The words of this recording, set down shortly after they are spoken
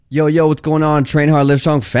Yo, what's going on, Train Hard, Live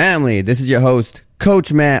Strong family? This is your host,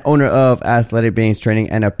 Coach Matt, owner of Athletic Beings Training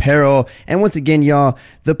and Apparel. And once again, y'all,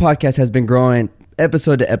 the podcast has been growing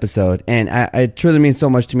episode to episode, and it truly means so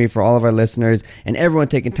much to me for all of our listeners and everyone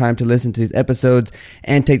taking time to listen to these episodes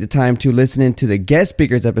and take the time to listen into the guest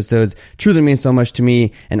speakers episodes. Truly means so much to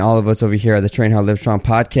me and all of us over here at the Train Hard Live Strong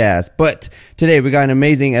podcast. But today we got an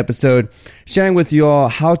amazing episode sharing with you all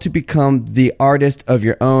how to become the artist of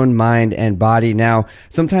your own mind and body. Now,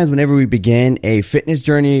 sometimes whenever we begin a fitness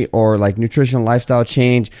journey or like nutritional lifestyle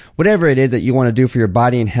change, whatever it is that you want to do for your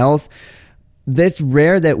body and health, it's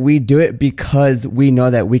rare that we do it because we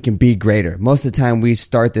know that we can be greater. Most of the time we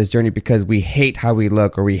start this journey because we hate how we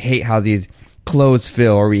look, or we hate how these clothes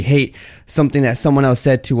feel, or we hate something that someone else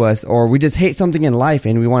said to us, or we just hate something in life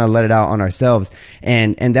and we want to let it out on ourselves.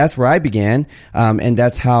 And that's where I began. And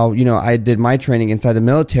that's how, I did my training inside the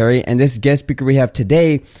military. And this guest speaker we have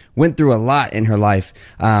today went through a lot in her life,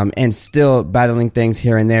 and still battling things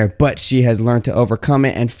here and there, but she has learned to overcome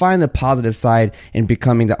it and find the positive side in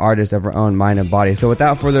becoming the artist of her own mind and body. So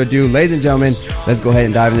without further ado, ladies and gentlemen, let's go ahead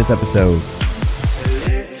and dive into this episode.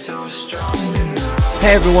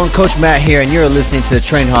 Hey everyone, Coach Matt here, and you're listening to the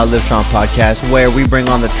Train Hard, Live Strong podcast, where we bring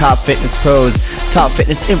on the top fitness pros, top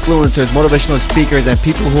fitness influencers, motivational speakers, and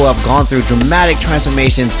people who have gone through dramatic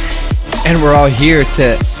transformations, and we're all here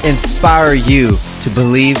to inspire you to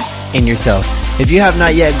believe in yourself. If you have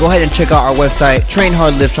not yet, go ahead and check out our website,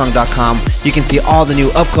 trainhardlivestrong.com. You can see all the new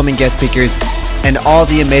upcoming guest speakers and all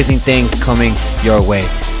the amazing things coming your way.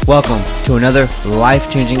 Welcome to another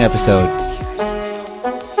life-changing episode.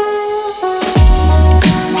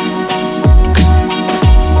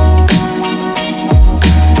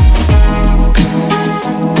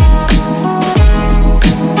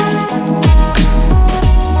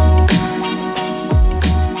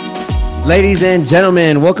 Ladies and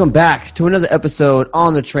gentlemen, welcome back to another episode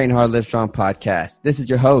on the Train Hard, Live Strong podcast. This is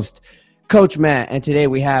your host, Coach Matt, and today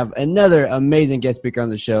we have another amazing guest speaker on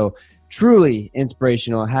the show. Truly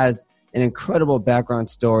inspirational, has an incredible background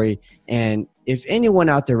story, and if anyone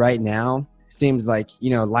out there right now seems like,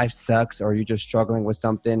 life sucks, or you're just struggling with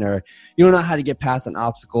something, or you don't know how to get past an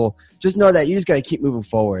obstacle, just know that you just got to keep moving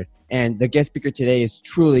forward. And the guest speaker today is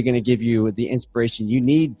truly going to give you the inspiration you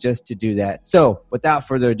need just to do that. So without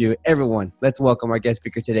further ado, everyone, let's welcome our guest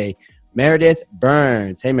speaker today, Meredith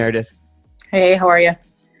Burns. Hey, Meredith. Hey, how are you?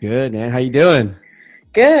 Good, man. How you doing?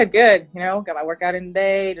 Good. Got my workout in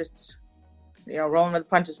today. Just, rolling with the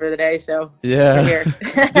punches for the day. So yeah, here.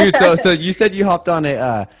 Dude. So you said you hopped on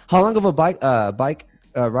a how long of a bike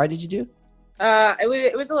ride did you do?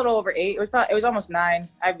 It was a little over 8. It was almost 9.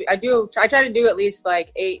 I try to do at least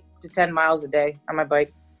like 8 to 10 miles a day on my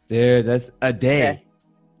bike. Dude, that's a day.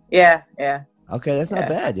 Yeah. Okay, that's not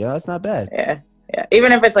bad, yo. That's not bad. Yeah.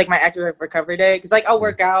 Even if it's like my active recovery day, because like I'll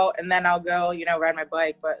work out and then I'll go, ride my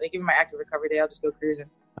bike. But like even my active recovery day, I'll just go cruising.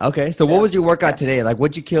 Okay, so what was your workout today? Like,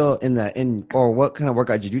 what'd you kill or what kind of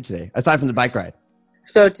workout did you do today aside from the bike ride?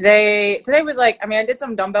 So today was like, I did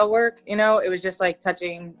some dumbbell work, it was just like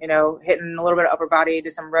touching, hitting a little bit of upper body,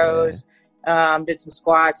 did some rows, did some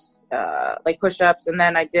squats, like push-ups. And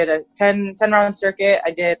then I did a 10 round circuit.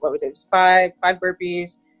 I did, it was 5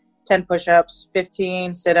 burpees, 10 push-ups,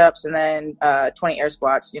 15 sit-ups, and then 20 air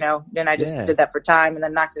squats, Then I just did that for time and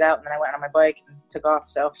then knocked it out. And then I went on my bike and took off.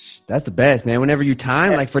 So that's the best, man. Whenever you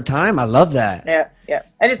time, like for time, I love that. Yeah.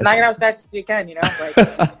 I just knock it out as fast as you can,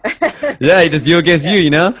 like. Yeah, you against you,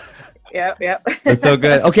 Yeah. That's so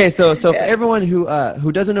good. Okay, so for everyone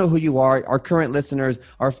who doesn't know who you are, our current listeners,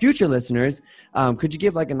 our future listeners, could you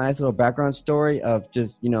give like a nice little background story of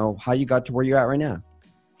just, how you got to where you're at right now?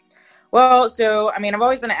 Well, so, I've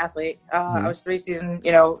always been an athlete. I was 3-season,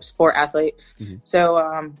 sport athlete. Mm-hmm.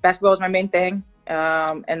 So basketball was my main thing.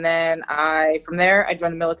 And then from there, I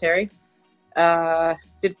joined the military.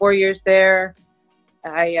 Did 4 years there.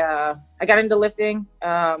 I got into lifting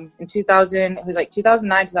in 2000. It was like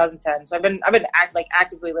 2009, 2010. So I've been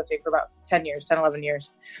actively lifting for about 10 years, 10, 11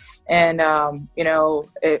 years. And,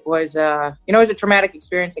 it was a traumatic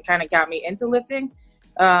experience that kind of got me into lifting.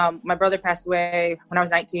 My brother passed away when I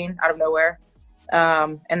was 19 out of nowhere.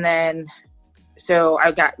 And then, so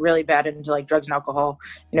I got really bad into like drugs and alcohol,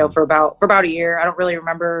 for about a year. I don't really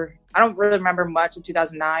remember much of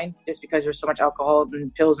 2009 just because there's so much alcohol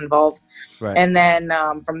and pills involved. Right. And then,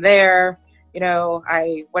 from there,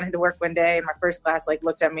 I went into work one day and my first class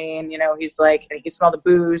looked at me and, he's like, and he could smell the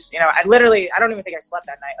booze. I don't even think I slept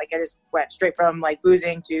that night. I just went straight from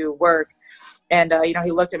boozing to work. And,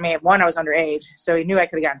 he looked at me. One, I was underage, so he knew I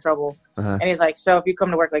could have gotten in trouble. Uh-huh. And he's like, so if you come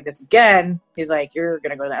to work like this again, he's like, you're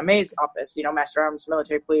going to go to the MA's office, Master Arms,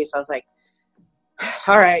 military police. I was like,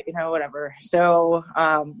 all right, whatever. So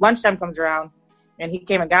lunchtime comes around, and he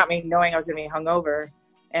came and got me knowing I was going to be hungover,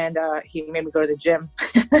 and he made me go to the gym.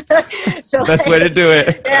 So best way to do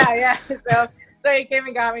it. Yeah. So he came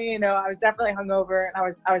and got me. I was definitely hungover, and I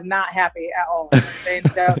was not happy at all.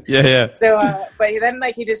 So yeah. So, but then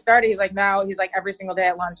he just started. He's like, now he's like every single day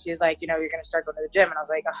at lunch. He's like, you're gonna start going to the gym, and I was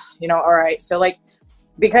like, all right. So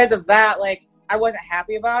because of that, I wasn't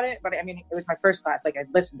happy about it, but I mean, it was my first class. I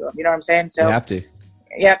listened to him. You know what I'm saying? So you have to.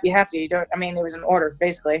 Yep, you have to. You don't. I mean, it was an order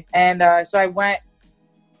basically, and so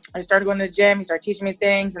I started going to the gym. He started teaching me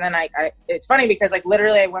things. And then it's funny because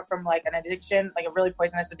literally I went from an addiction, a really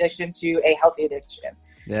poisonous addiction, to a healthy addiction,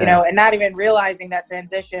 and not even realizing that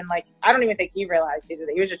transition. I don't even think he realized he did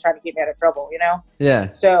it. He was just trying to keep me out of trouble,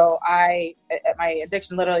 Yeah. So my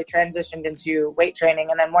addiction literally transitioned into weight training.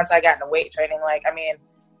 And then once I got into weight training,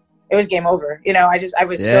 it was game over. I was so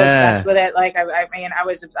obsessed with it. I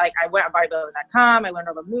went on bodybuilding.com. I learned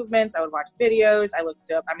all the movements. I would watch videos. I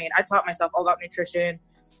looked up. I taught myself all about nutrition.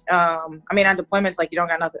 On deployments, you don't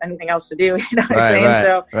got anything else to do. You know what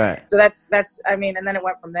I'm saying? So that's, and then it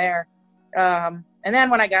went from there. And then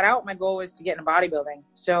when I got out, my goal was to get into bodybuilding.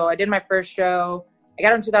 So I did my first show. I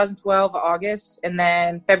got in 2012, August. And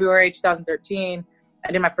then February 2013,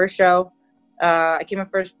 I did my first show. I came in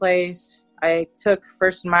first place. I took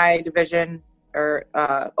first in my division or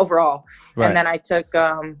overall. Right. And then I took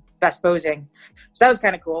best posing. So that was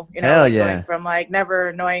kind of cool. Hell yeah. Going from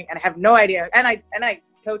never knowing and I have no idea. And I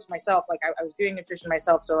coached myself. I was doing nutrition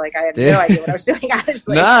myself. So I had no idea what I was doing,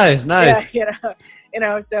 honestly. Nice.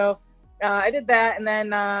 Yeah, so I did that. And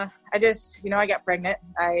then I just, I got pregnant.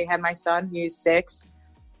 I had my son. He was 6.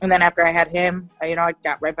 And then after I had him, I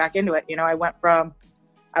got right back into it. I went from,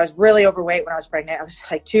 I was really overweight when I was pregnant. I was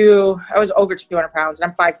I was over 200 pounds, and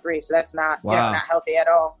I'm 5'3", so that's not, not healthy at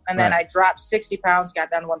all. And then I dropped 60 pounds, got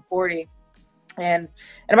down to 140. And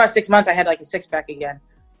in about 6 months, I had a 6-pack again.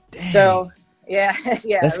 Dang. So, yeah.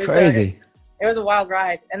 That's crazy. It was a wild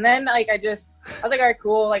ride. And then, I was like, all right,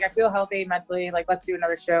 cool. I feel healthy mentally. Let's do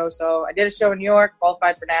another show. So I did a show in New York,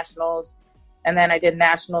 qualified for nationals. And then I did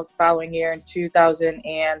nationals the following year in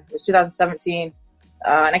 2017.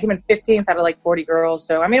 And I came in 15th out of 40 girls.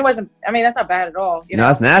 So, that's not bad at all. No,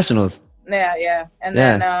 it's nationals. Yeah. And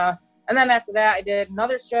then after that, I did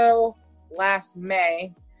another show last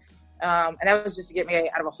May. And that was just to get me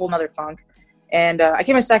out of a whole nother funk. And I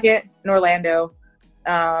came in second in Orlando.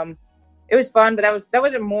 It was fun, but that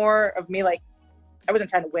wasn't more of me, I wasn't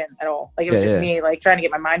trying to win at all. It was just me, trying to get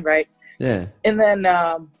my mind right. Yeah. And then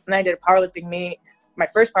I did a powerlifting meet, my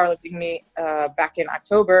first powerlifting meet back in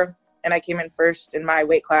October. And I came in first in my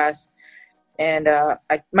weight class. And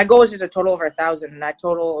my goal was just a total over 1,000. And I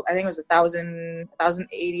think it was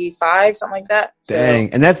 1,085, something like that. Dang.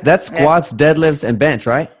 So, and that's squats, deadlifts, and bench,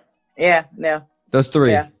 right? Yeah. Those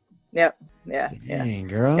 3. Yeah. Yep. Dang,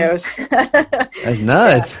 girl. It was that's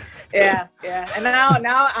nuts. Yeah. And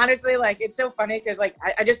now, honestly, it's so funny because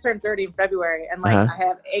I just turned 30 in February, and I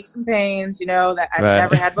have aches and pains, that I've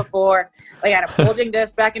never had before. I had a bulging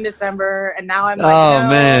disc back in December, and now I'm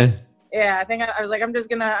man. Yeah, I think I was I'm just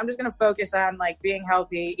gonna focus on being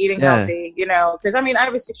healthy, eating healthy, because I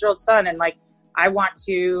have a 6-year-old son, and I want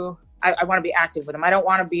to be active with him. I don't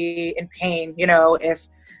want to be in pain,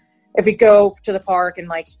 if we go to the park and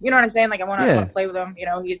you know what I'm saying? I want to play with him.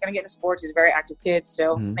 He's going to get into sports. He's a very active kid.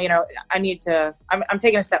 So, I need to, I'm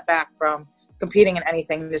taking a step back from competing in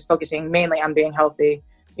anything, just focusing mainly on being healthy,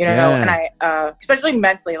 and I, especially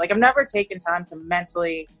mentally, I've never taken time to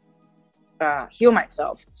mentally heal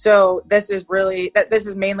myself. So this is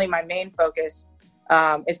mainly my main focus,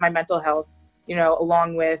 is my mental health,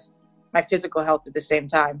 along with my physical health at the same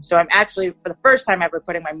time. So I'm actually, for the first time ever,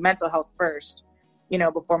 putting my mental health first,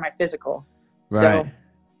 before my physical. Right. So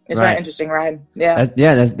it's been an interesting ride. Yeah.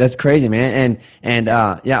 That's crazy, man. And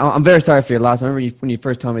I'm very sorry for your loss. I remember when you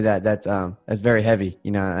first told me that's very heavy.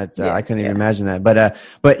 I couldn't even imagine that. But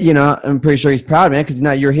I'm pretty sure he's proud, man, because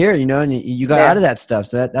you're here, and you got out of that stuff.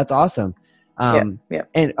 So that's awesome. And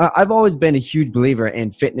I've always been a huge believer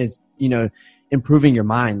in fitness, improving your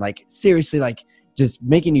mind, seriously, just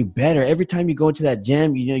making you better. Every time you go into that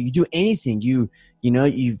gym, you do anything, you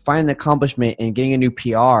find an accomplishment in getting a new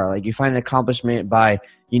PR. You find an accomplishment by,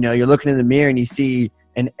 you're looking in the mirror and you see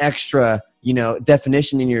an extra,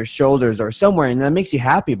 definition in your shoulders or somewhere, and that makes you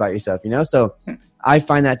happy about yourself, So I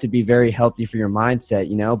find that to be very healthy for your mindset,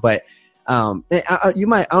 But I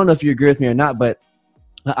don't know if you agree with me or not, but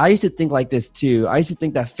I used to think like this too. I used to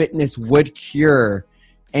think that fitness would cure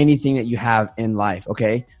anything that you have in life,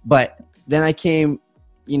 okay? But then I came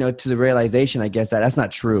to the realization, I guess, that that's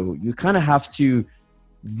not true. You kind of have to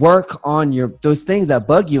work on those things that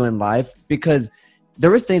bug you in life, because there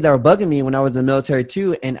was things that were bugging me when I was in the military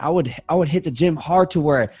too. And I would hit the gym hard to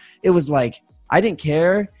where it was like, I didn't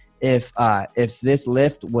care if this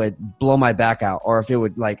lift would blow my back out, or if it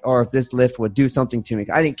would or if this lift would do something to me.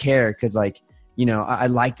 I didn't care because I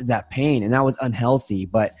liked that pain, and that was unhealthy,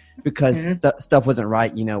 but because stuff wasn't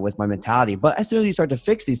right, with my mentality. But as soon as you start to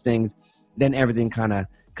fix these things, then everything kind of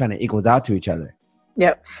equals out to each other.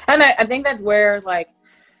 Yep. And I think that's where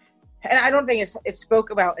and I don't think it's spoke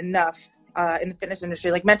about enough in the fitness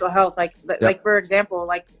industry, like mental health, like for example,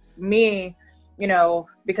 like me,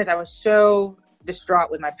 because I was so distraught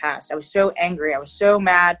with my past. I was so angry. I was so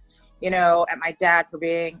mad, at my dad for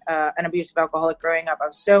being an abusive alcoholic growing up. I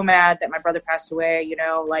was so mad that my brother passed away, he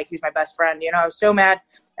was my best friend. I was so mad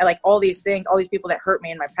at all these things, all these people that hurt me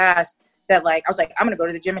in my past, that I was like, I'm going to go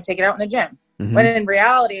to the gym and take it out in the gym. Mm-hmm. When in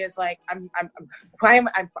reality is I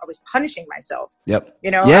was punishing myself. Yep.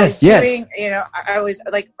 Yes.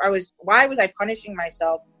 Why was I punishing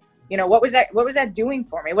myself? What was that doing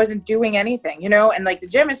for me? It wasn't doing anything, and the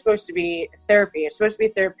gym is supposed to be therapy. It's supposed to be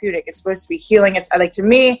therapeutic. It's supposed to be healing. It's to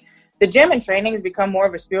me, the gym and training has become more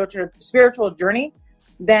of a spiritual journey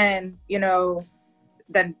than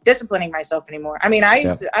disciplining myself anymore. I mean,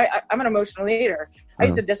 I'm an emotional eater. I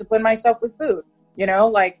used to discipline myself with food,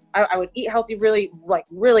 I would eat healthy, really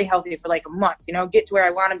healthy for a month, get to where I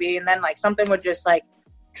want to be. And then something would just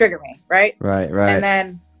trigger me. Right. And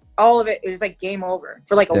then all of it was game over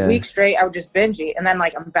for a week straight. I would just binge eat. And then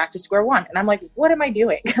I'm back to square one. And I'm like, what am I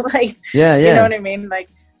doing? You know what I mean?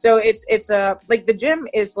 So it's the gym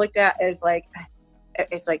is looked at as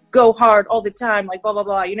it's go hard all the time, blah, blah,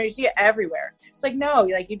 blah. You see it everywhere. It's no,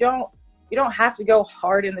 you don't have to go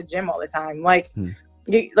hard in the gym all the time. I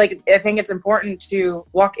think it's important to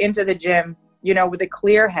walk into the gym, with a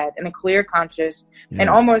clear head and a clear conscience, and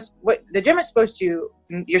almost what the gym is supposed to,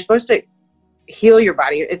 you're supposed to heal your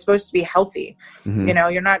body. It's supposed to be healthy. Mm-hmm.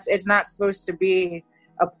 It's not supposed to be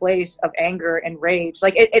a place of anger and rage.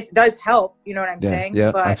 It does help, you know what I'm saying?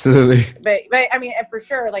 Yeah, absolutely. But I mean, for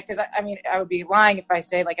sure, cause I would be lying if I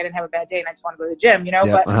say I didn't have a bad day and I just want to go to the gym,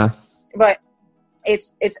 but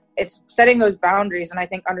it's setting those boundaries. And I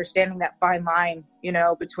think understanding that fine line,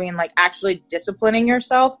 between actually disciplining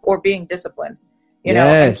yourself or being disciplined,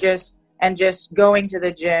 and just going to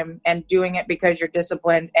the gym and doing it because you're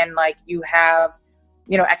disciplined and you have,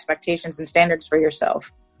 expectations and standards for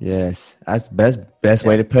yourself. Yes. That's the best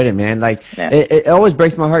way to put it, man. It always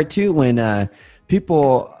breaks my heart too when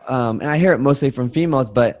people, and I hear it mostly from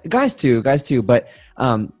females, but guys too, but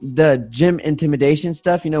the gym intimidation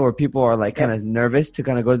stuff, where people are kind of nervous to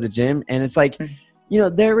kind of go to the gym. And it's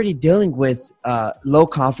they're already dealing with low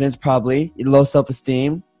confidence, probably low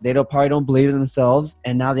self-esteem. They probably don't believe in themselves.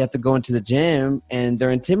 And now they have to go into the gym and they're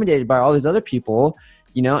intimidated by all these other people,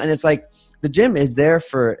 and it's the gym is there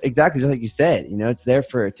for exactly just like you said, it's there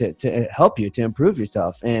to help you, to improve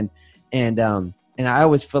yourself. And I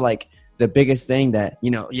always feel the biggest thing that,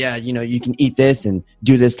 you can eat this and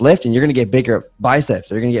do this lift and you're going to get bigger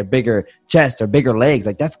biceps or you're going to get bigger chest or bigger legs.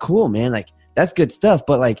 That's cool, man. That's good stuff.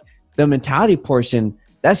 But the mentality portion,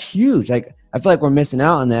 that's huge. I feel we're missing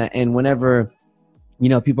out on that. And whenever,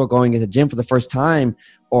 people are going to the gym for the first time,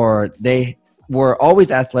 or they were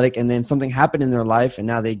always athletic and then something happened in their life and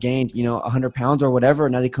now they gained, 100 pounds or whatever.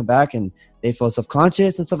 And now they come back and they feel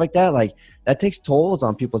self-conscious and stuff like that. That takes tolls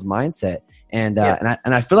on people's mindset. And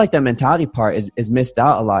I feel that mentality part is missed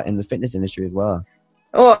out a lot in the fitness industry as well.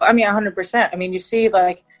 Oh, I mean, 100%. I mean, you see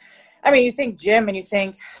you think gym and you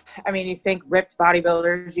think ripped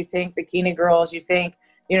bodybuilders, you think bikini girls, you think,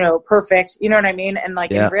 perfect, you know what I mean? And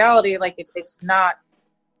in reality, it's not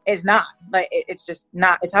it's just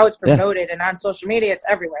not, it's how it's promoted. And on social media, it's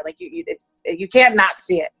everywhere. You can't not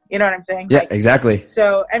see it. You know what I'm saying? Yeah, exactly.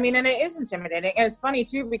 So, I mean, and it is intimidating. And it's funny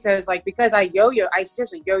too, because because I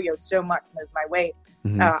seriously yo-yoed so much with my weight.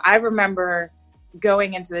 Mm-hmm. I remember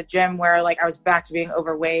going into the gym where I was back to being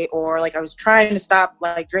overweight, or I was trying to stop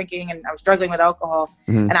drinking and I was struggling with alcohol.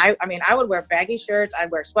 Mm-hmm. And I would wear baggy shirts, I'd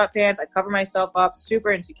wear sweatpants, I'd cover myself up, super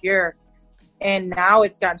insecure. And now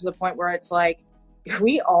it's gotten to the point where it's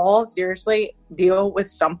we all seriously deal with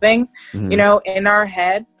something, mm-hmm. In our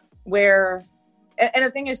head where, and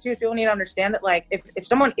the thing is too, people need to understand that if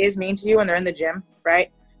someone is mean to you and they're in the gym,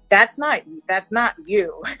 right? That's not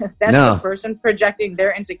you. That's the person projecting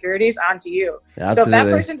their insecurities onto you. Absolutely. So if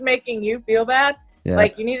that person's making you feel bad,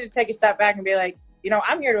 you need to take a step back and be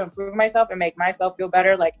I'm here to improve myself and make myself feel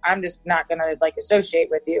better. I'm just not going to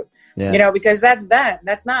associate with you, because that's them.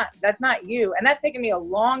 That's not you. And that's taken me a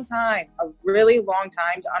really long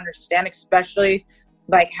time to understand, especially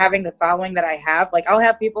having the following that I have. I'll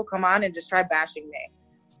have people come on and just try bashing me,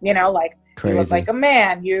 Crazy. You look like a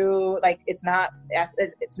man. You like it's not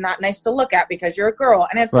nice to look at because you're a girl.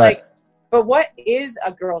 And it's like, but what is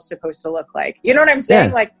a girl supposed to look like? You know what I'm saying?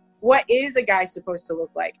 Yeah. Like, what is a guy supposed to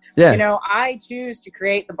look like? Yeah. You know, I choose to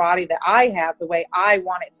create the body that I have the way I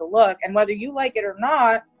want it to look, and whether you like it or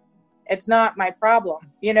not, it's not my problem.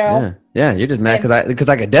 You know? Yeah. You're just mad because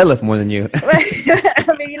I could deadlift more than you.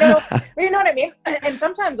 I mean, you know what I mean? And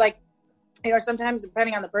sometimes, like, you know, sometimes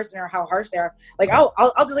depending on the person or how harsh they are, like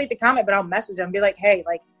I'll delete the comment, but I'll message them and be like, hey,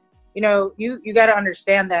 like, you know, you got to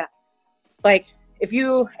understand that, like, if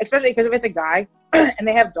you, especially because if it's a guy and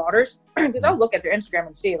they have daughters, because I'll look at their Instagram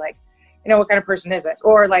and see, like, you know, what kind of person is this?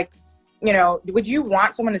 Or like, you know, would you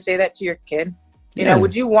want someone to say that to your kid? You know,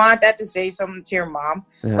 would you want that to say something to your mom?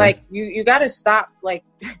 Like, you got to stop, like,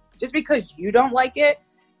 just because you don't like it,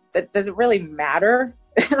 that doesn't really matter.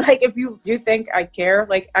 Like, if you think I care,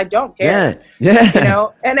 like, I don't care. Yeah. You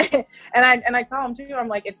know, and I tell them too, I'm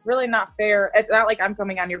like, it's really not fair. It's not like I'm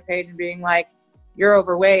coming on your page and being like, you're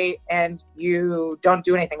overweight and you don't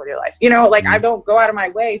do anything with your life. You know, like, I don't go out of my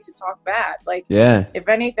way to talk bad. Like, if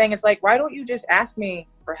anything, it's like, why don't you just ask me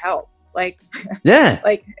for help? Like,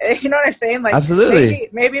 like, you know what I'm saying? Like, absolutely.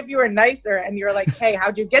 Maybe if you were nicer and you were like, hey,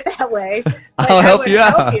 how'd you get that way? Like, I'll help you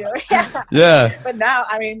out. Yeah. But now,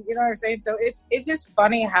 I mean, you know what I'm saying? So it's just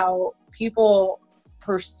funny how people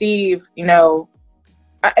perceive, you know,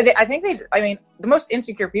 I think the most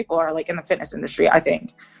insecure people are like in the fitness industry, I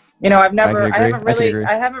think. You know, I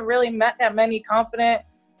haven't really met that many confident.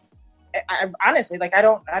 I honestly, like, I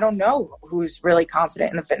don't know who's really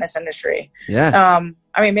confident in the fitness industry. Yeah.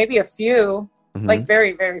 I mean, maybe a few, like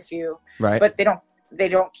very, very few. Right. But they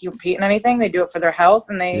don't compete in anything. They do it for their health,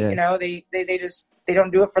 and they, you know, they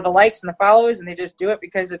don't do it for the likes and the follows, and they just do it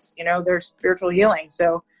because it's, you know, their spiritual healing.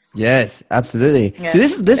 So. Yes, absolutely. Yeah. So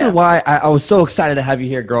this is why I was so excited to have you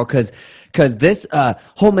here, girl, because this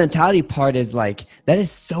whole mentality part is like, that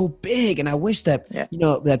is so big. And I wish that, you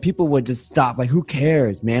know, that people would just stop. Like, who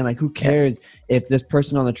cares, man? Like, who cares if this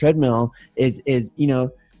person on the treadmill is, you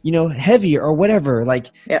know, heavy or whatever. Like,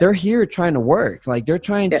 they're here trying to work. Like, they're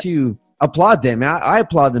trying to applaud them. I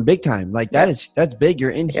applaud them big time. Like, that's big.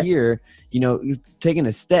 You're in here, you know, you've taken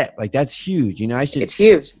a step. Like, that's huge. You know, it's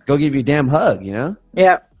huge. Go give you a damn hug, you know?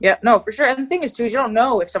 Yeah. Yeah. No, for sure. And the thing is too, you don't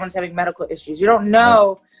know if someone's having medical issues. You don't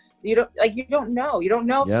know. You don't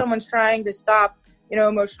know if someone's trying to stop, you know,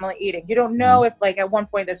 emotionally eating. You don't know if, like, at one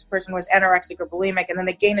point this person was anorexic or bulimic, and then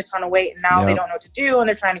they gained a ton of weight, and now they don't know what to do, and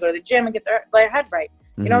they're trying to go to the gym and get their head right.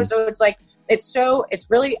 You know, so it's like, it's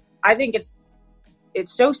really, I think it's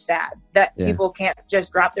so sad that people can't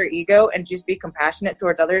just drop their ego and just be compassionate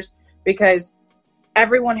towards others, because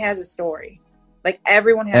everyone has a story. Like,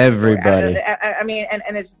 everyone has everybody. A story. I mean,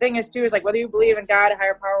 and the thing is too, is like, whether you believe in God, a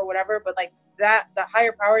higher power, or whatever, but like that, the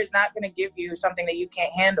higher power is not going to give you something that you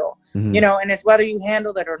can't handle, you know, and it's whether you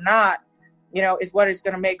handle it or not, you know, is what is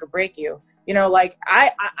going to make or break you. You know, like, I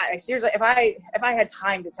seriously, if I had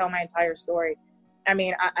time to tell my entire story, I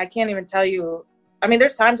mean, I can't even tell you. I mean,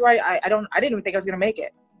 there's times where I didn't even think I was going to make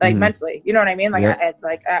it, like, mentally, you know what I mean?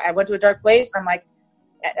 Like, I went to a dark place, and I'm like,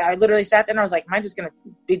 I literally sat there and I was like, am I just going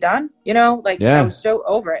to be done? You know, like, I was so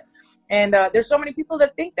over it. And there's so many people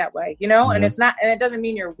that think that way, you know, and it's not, and it doesn't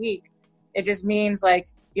mean you're weak. It just means, like,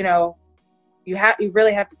 you know, you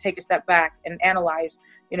really have to take a step back and analyze,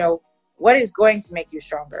 you know, what is going to make you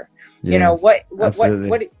stronger? You know, what,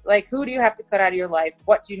 like, who do you have to cut out of your life?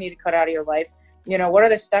 What do you need to cut out of your life? You know, what are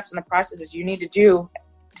the steps and the processes you need to do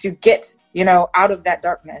to get, you know, out of that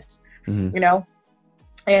darkness, you know?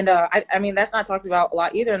 And I mean, that's not talked about a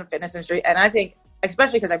lot either in the fitness industry. And I think,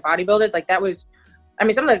 especially because I bodybuilded, like, that was, I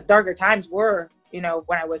mean, some of the darker times were, you know,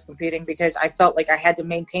 when I was competing, because I felt like I had to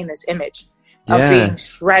maintain this image of being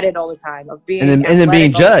shredded all the time, of being and then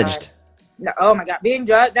being judged. No, oh my God, being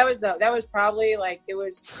judged. That was probably, like, it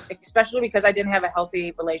was, especially because I didn't have a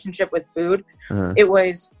healthy relationship with food. It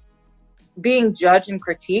was being judged and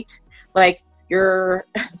critiqued. Like, you're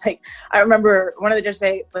like, I remember one of the judges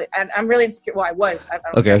say, and I'm really insecure. Well, I was. I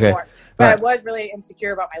don't know anymore, but I was really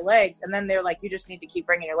insecure about my legs. And then they're like, you just need to keep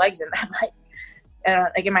bringing your legs in. I'm like,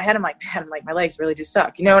 like, in my head, I'm like, man, like, my legs really do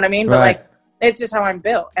suck. You know what I mean? But like, it's just how I'm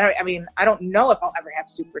built. And I mean, I don't know if I'll ever have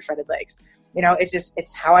super shredded legs. You know,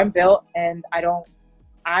 it's how I'm built, and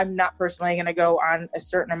I'm not personally going to go on a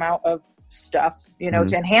certain amount of stuff, you know,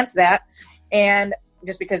 to enhance that. And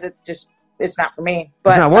just because it's not for me.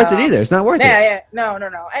 But it's not worth it either. It's not worth it. Yeah. No.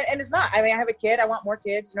 And it's not. I mean, I have a kid. I want more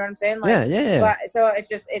kids. You know what I'm saying? Like, yeah. But, so it's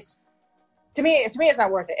just, to me, it's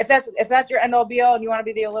not worth it. If that's your end all be all and you want to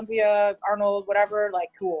be the Olympia, Arnold, whatever, like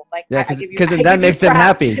cool. Like yeah, because that makes them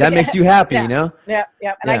happy. That makes you happy, yeah. you know? Yeah.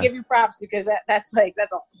 And I give you props because that's a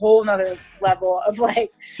whole nother level of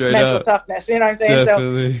like Straight mental up. toughness. You know what I'm saying?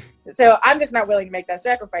 Definitely. So I'm just not willing to make that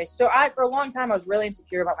sacrifice. So for a long time, I was really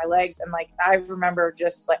insecure about my legs. And like, I remember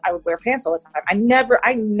just like, I would wear pants all the time.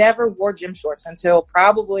 I never wore gym shorts until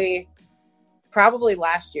probably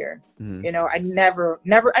last year. Mm-hmm. You know, I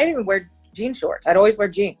didn't even wear jean shorts. I'd always wear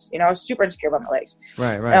jeans. You know, I was super insecure about my legs.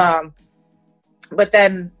 Right. But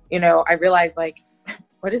then, you know, I realized like,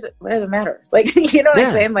 what does it matter? Like, you know what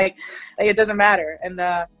I'm saying? Like it doesn't matter. And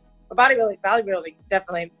bodybuilding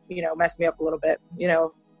definitely, you know, messed me up a little bit, you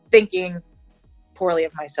know, thinking poorly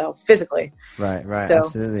of myself physically. Right. So,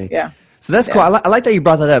 Absolutely. Yeah. So that's cool. I like that you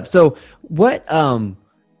brought that up. So what,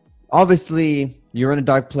 obviously you're in a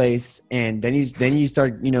dark place and then you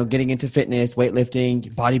start, you know, getting into fitness,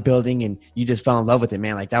 weightlifting, bodybuilding, and you just fell in love with it,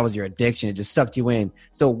 man. Like that was your addiction. It just sucked you in.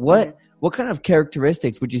 So what kind of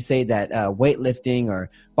characteristics would you say that weightlifting or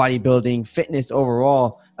bodybuilding, fitness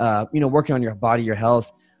overall, you know, working on your body, your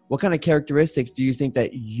health, what kind of characteristics do you think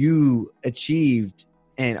that you achieved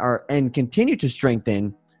and continue to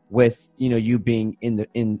strengthen with, you know, you being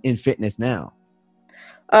in fitness now?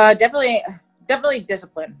 Definitely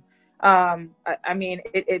discipline. I mean,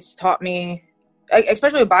 it's taught me,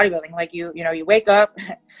 especially with bodybuilding, like you wake up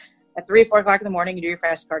at 3, 4 o'clock in the morning, you do your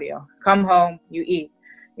fast cardio, come home, you eat,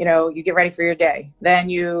 you know, you get ready for your day. Then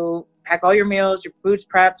you pack all your meals, your food's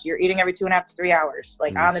prepped, you're eating every 2.5 to 3 hours,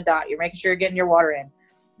 like on the dot, you're making sure you're getting your water in.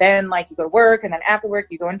 Then like you go to work, and then after work,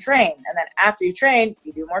 you go and train. And then after you train,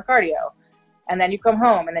 you do more cardio. And then you come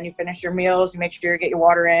home, and then you finish your meals, you make sure you get your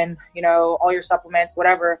water in, you know, all your supplements,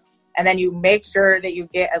 whatever. And then you make sure that you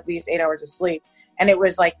get at least 8 hours of sleep. And it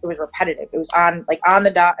was repetitive. It was on the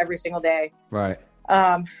dot every single day. Right.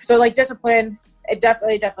 So like discipline, it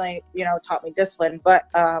definitely, you know, taught me discipline, but,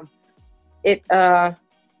 it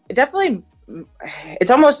definitely, it's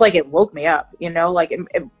almost like it woke me up, you know, like,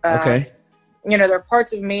 okay. You know, there are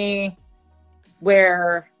parts of me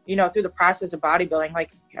where, you know, through the process of bodybuilding,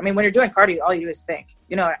 like, I mean, when you're doing cardio, all you do is think,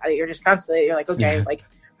 you know, you're just constantly, you're like, okay, like,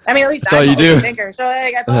 I mean, at least I'm a thinker. So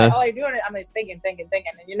like, I thought all you're doing is I'm just thinking. And,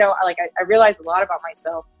 you know, I realized a lot about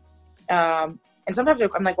myself. And sometimes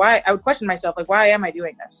I'm like, why? I would question myself, like, why am I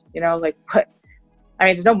doing this? You know, like, what? I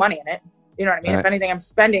mean, there's no money in it. You know what I mean? Right. If anything, I'm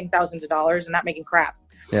spending thousands of dollars and not making crap.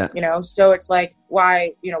 Yeah. You know, so it's like,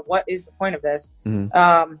 why, you know, what is the point of this?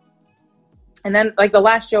 Mm-hmm. And then like the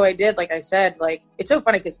last show I did, like I said, like, it's so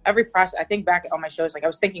funny because every process, I think back at all my shows, like I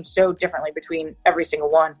was thinking so differently between every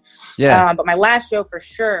single one. Yeah. But my last show for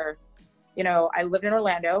sure, you know, I lived in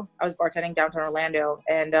Orlando. I was bartending downtown Orlando.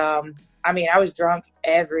 And, I mean, I was drunk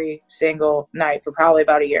every single night for probably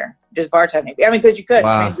about a year, just bartending. I mean, cause you could,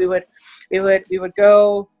 wow. I mean, we would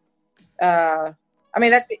go, I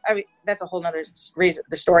mean, that's a whole nother reason,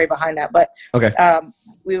 the story behind that. But, okay.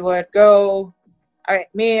 We would go,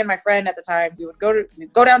 me and my friend at the time,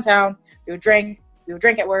 we'd go downtown, we would drink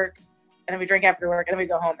at work, and then we drink after work, and then we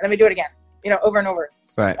go home, and then we do it again, you know, over and over.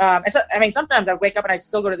 Right. And so, I mean, sometimes I'd wake up and I'd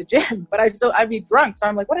still go to the gym, but I'd be drunk. So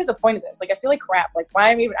I'm like, what is the point of this? Like, I feel like crap. Like,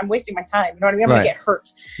 why I'm wasting my time. You know what I mean? I'm going to get hurt.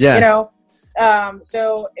 Yeah. You know?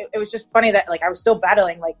 So it was just funny that like I was still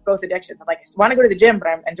battling like both addictions. I'm like, I want to go to the gym, but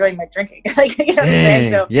I'm enjoying my drinking. Like, you know what I'm saying?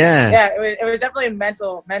 So yeah, it was definitely a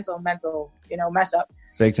mental, you know, mess up.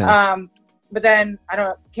 Big time. But then I don't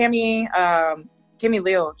know, Cammy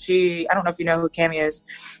Leal, I don't know if you know who Cammy is,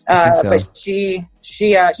 but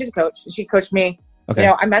she's a coach. She coached me. Okay. You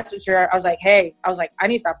know, I messaged her. I was like, hey, I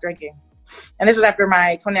need to stop drinking. And this was after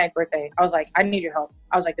my 29th birthday. I was like, I need your help.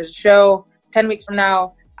 I was like, there's a show 10 weeks from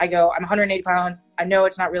now. I'm 180 pounds. I know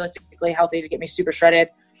it's not realistically healthy to get me super shredded.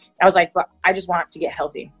 I was like, but I just want to get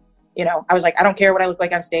healthy. You know, I was like, I don't care what I look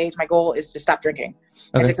like on stage. My goal is to stop drinking. Okay.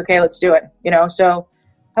 I was like, okay, let's do it. You know, so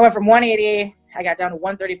I went from 180. I got down to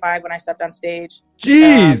 135 when I stepped on stage.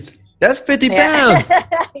 Jeez, that's 50 pounds.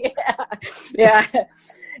 Yeah.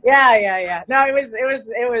 No, it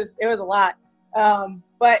was a lot.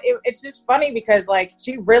 But it's just funny because like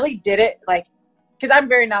she really did it like, because I'm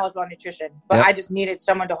very knowledgeable on nutrition, but I just needed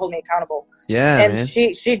someone to hold me accountable. Yeah, and man.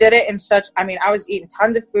 She did it in such. I mean, I was eating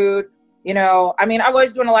tons of food. You know, I mean, I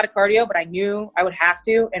was doing a lot of cardio, but I knew I would have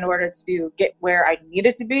to in order to get where I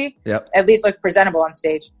needed to be. Yep. At least like presentable on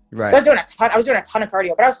stage. Right. So I was doing a ton of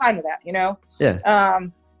cardio, but I was fine with that. You know. Yeah.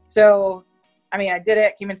 So, I mean, I did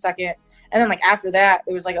it. Came in second, and then like after that,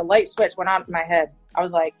 it was like a light switch went on in my head. I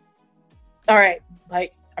was like, all right,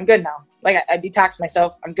 like I'm good now. Like I detoxed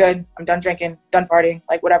myself. I'm good. I'm done drinking, done partying,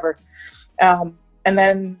 like whatever. And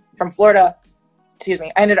then from Florida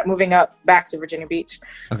I ended up moving back to Virginia Beach.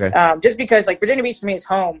 Okay. Just because like Virginia Beach to me is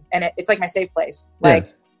home, and it's like my safe place.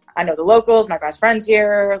 Like I know the locals, my best friends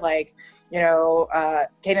here, like,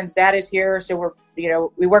 Caden's dad is here. So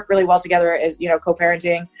we work really well together as,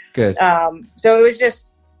 co-parenting. Good. So it was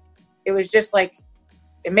just like,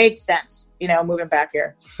 it made sense, moving back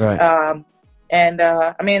here. Right. Then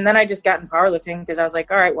I just got in powerlifting because I was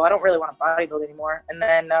like, all right, well, I don't really want to bodybuild anymore. And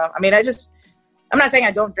then, I'm not saying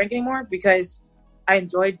I don't drink anymore because I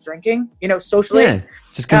enjoyed drinking, socially. Yeah,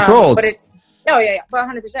 just controlled. But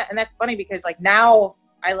 100%. And that's funny because like now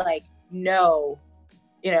I like know,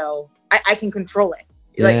 I can control it.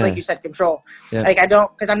 Like you said, control. Yeah. Like I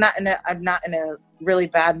don't, because I'm not in a really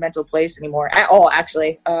bad mental place anymore at all.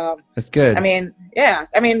 Actually, that's good.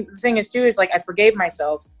 The thing is too is like I forgave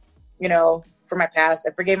myself, for my past.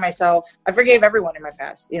 I forgave myself. I forgave everyone in my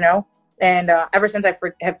past, And ever since I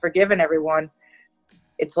have forgiven everyone,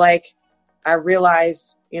 it's like I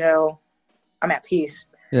realized, I'm at peace.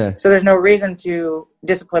 Yeah. So there's no reason to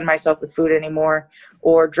discipline myself with food anymore,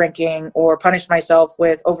 or drinking, or punish myself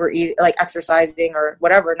with overeating, like exercising or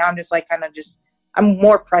whatever. Now I'm just like I'm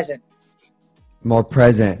more present. More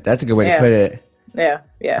present. That's a good way to put it. Yeah.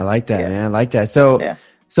 Yeah. I like that, man. I like that. So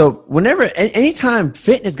anytime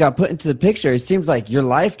fitness got put into the picture, it seems like your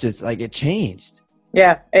life just like it changed.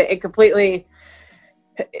 Yeah. It completely.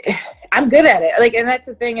 I'm good at it. Like, and that's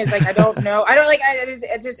the thing is like, I don't know. I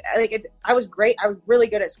was great. I was really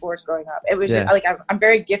good at sports growing up. It was just, like, I'm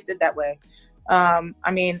very gifted that way.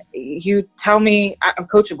 You tell me I'm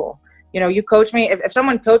coachable, you coach me. If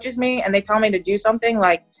someone coaches me and they tell me to do something,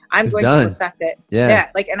 like I'm going to perfect it. Yeah.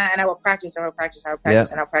 Like, and I will practice and I'll practice and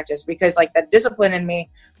I'll practice because like that discipline in me,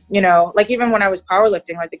 like even when I was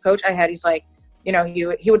powerlifting, like the coach I had, he's like,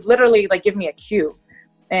 he would literally like give me a cue.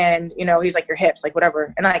 And, he's like, your hips, like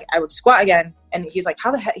whatever. And like, I would squat again. And he's like,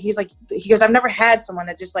 how the heck? He goes, I've never had someone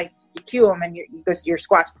that just like, you cue him and he goes, your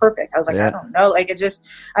squat's perfect. I was like, I don't know. Like,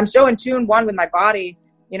 I'm so in tune, with my body,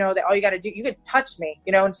 that all you got to do, you could touch me,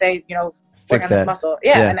 and say, work on this muscle.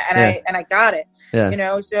 And I got it,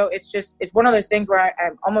 so it's one of those things where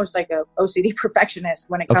I'm almost like a OCD perfectionist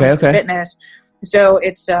when it comes to fitness. So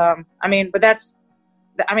it's, but that's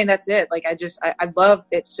it. Like, I love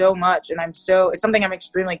it so much. And it's something I'm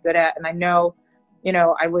extremely good at. And I know,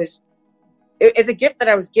 it's a gift that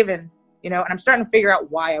I was given, and I'm starting to figure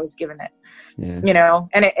out why I was given it, and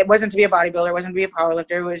it wasn't to be a bodybuilder. It wasn't to be a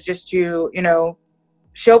powerlifter. It was just to,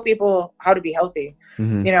 show people how to be healthy,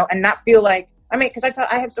 and not feel like, because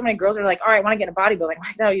I have so many girls that are like, all right, I want to get into bodybuilding. I'm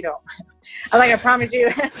like, no, you don't. I'm like, I promise you,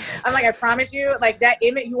 like that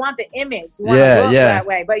image, you want the image, you want to look that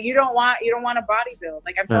way, but you don't want to bodybuild.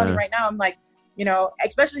 Like I'm telling you right now, I'm like,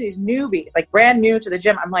 especially these newbies, like brand new to the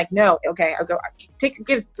gym. I'm like, no, okay, I'll go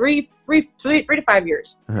give 3 to 5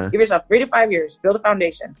 years, give yourself 3 to 5 years, build a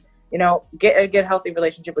foundation, get a good, healthy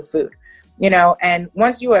relationship with food, and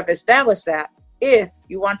once you have established that, if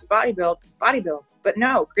you want to bodybuild, but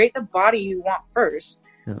no, create the body you want first,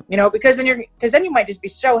 because then you might just be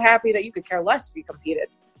so happy that you could care less if you competed.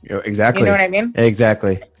 Exactly. You know what I mean?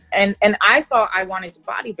 Exactly. And I thought I wanted to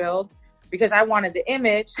bodybuild because I wanted the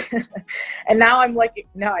image, and now I'm like,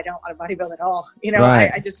 no, I don't want to bodybuild at all.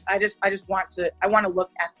 Right. I just want to look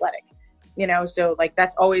athletic. So like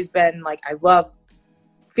that's always been like, I love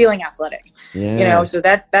feeling athletic. Yeah. So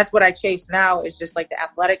that's what I chase now, is just like the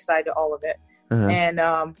athletic side to all of it.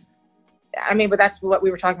 And but that's what we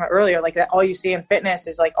were talking about earlier, like that all you see in fitness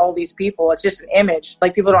is like all these people. It's just an image.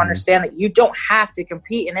 Like people don't understand that you don't have to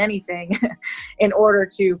compete in anything in order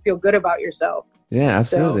to feel good about yourself. Yeah,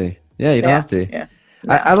 absolutely. So, you don't have to. Yeah.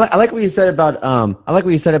 I like what you said about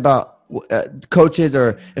coaches,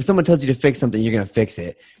 or if someone tells you to fix something, you're going to fix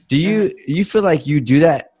it. Do you feel like you do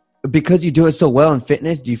that because you do it so well in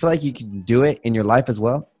fitness? Do you feel like you can do it in your life as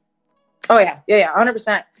well? Oh yeah.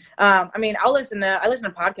 100%. I listen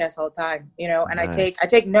to podcasts all the time, and nice. I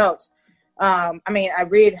take notes. I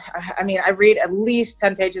read at least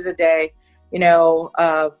 10 pages a day,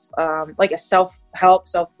 of like a self-help,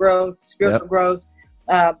 self-growth, spiritual growth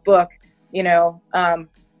book,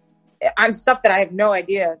 on stuff that I have no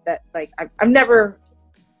idea that like I've never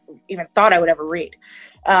even thought I would ever read.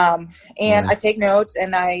 I take notes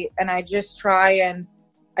and I just try and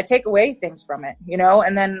I take away things from it,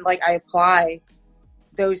 and then like I apply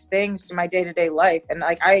those things to my day-to-day life. And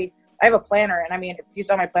like I have a planner, and if you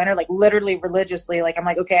saw my planner, like literally religiously, like I'm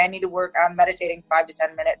like, okay, I need to work on meditating 5 to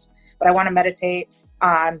 10 minutes, but I want to meditate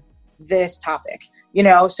on this topic,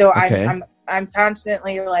 so okay. I'm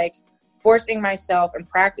constantly like forcing myself and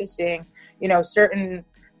practicing, certain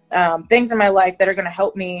things in my life that are going to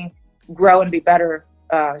help me grow and be better,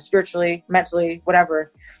 spiritually, mentally,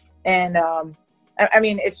 whatever. And I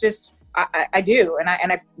mean, it's just, I do. And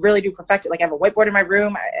I really do perfect it. Like I have a whiteboard in my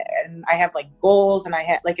room and I have like goals and I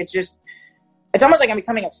have like, it's almost like I'm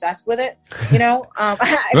becoming obsessed with it, you know?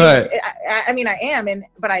 Right. I mean, I am,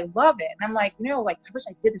 but I love it. And I'm like, you know, like, I wish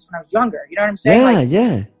I did this when I was younger. You know what I'm saying? Yeah, like,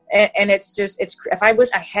 yeah. And it's just, if I wish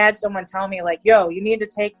I had someone tell me like, yo, you need to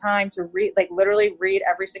take time to read, like literally read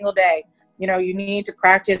every single day. You know, you need to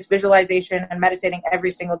practice visualization and meditating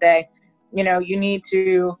every single day. You know, you need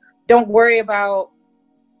to, don't worry about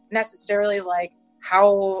necessarily like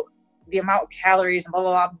how the amount of calories and blah,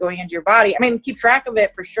 blah, blah going into your body. I mean, keep track of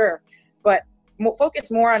it for sure, but focus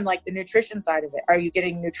more on like the nutrition side of it. Are you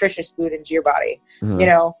getting nutritious food into your body? Mm-hmm. You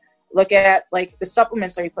know, look at like the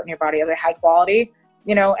supplements are you putting in your body? Are they high quality?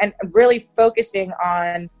 You know, and really focusing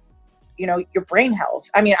on, you know, your brain health.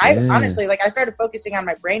 I mean, I honestly, like I started focusing on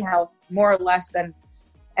my brain health more or less than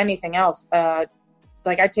anything else.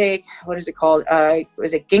 Like I take, what is it called?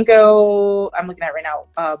 Is it ginkgo? I'm looking at it right now.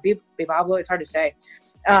 Bibablo. It's hard to say.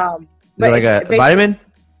 But is it like a vitamin?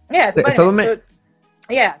 Yeah, it's a vitamin.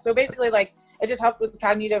 Supplement? So basically like, it just helps with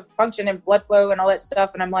cognitive function and blood flow and all that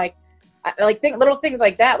stuff. And I'm like, little things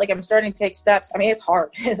like that. Like I'm starting to take steps. I mean, it's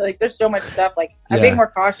hard. Like there's so much stuff. Like I'm being more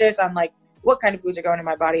cautious on like what kind of foods are going in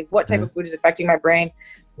my body, what type of food is affecting my brain,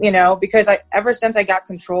 you know, because ever since I got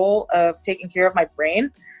control of taking care of my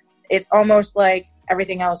brain, it's almost like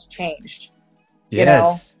everything else changed. You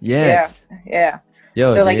know? Yes. Yeah.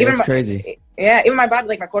 Yo, so like dude, even crazy. Yeah, even my body,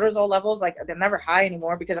 like my cortisol levels, like they're never high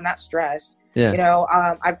anymore because I'm not stressed. Yeah. You know,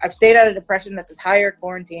 I've stayed out of depression this entire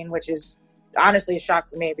quarantine, which is honestly a shock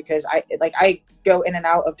for me because I go in and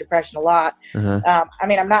out of depression a lot. Uh-huh. I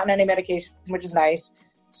mean, I'm not on any medication, which is nice.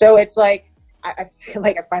 So it's like, I feel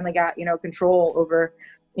like I finally got, you know, control over,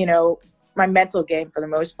 you know, my mental game for the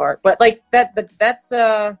most part. But like that's,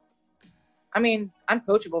 I mean, I'm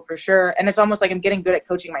coachable for sure. And it's almost like I'm getting good at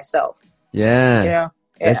coaching myself. Yeah. You know?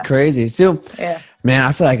 Yeah. That's crazy. So, man,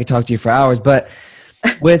 I feel like I could talk to you for hours, but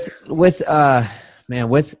with all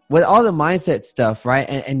the mindset stuff, right?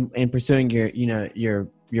 And pursuing your, you know,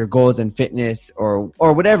 your goals in fitness or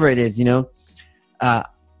whatever it is, you know,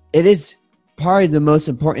 it is probably the most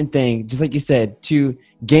important thing, just like you said, to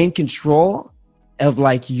gain control of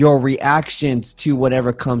like your reactions to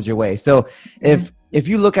whatever comes your way. So if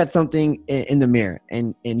you look at something in the mirror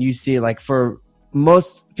and you see, like, for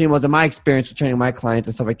most females, in my experience with training my clients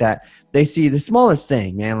and stuff like that, they see the smallest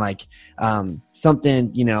thing, man, like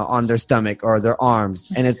something, you know, on their stomach or their arms.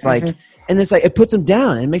 And it's like, it puts them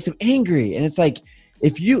down and it makes them angry. And it's like,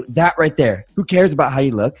 that right there, who cares about how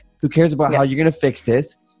you look? Who cares about how you're going to fix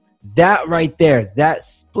this? That right there, that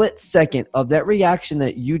split second of that reaction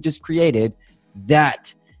that you just created,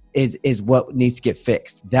 that is what needs to get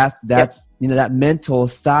fixed. That's you know, that mental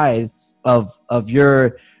side of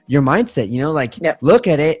your mindset, you know, like look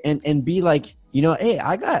at it and be like, you know, hey,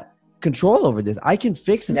 I got control over this. I can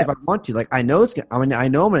fix this if I want to. Like, I know I'm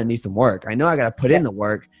going to need some work. I know I got to put in the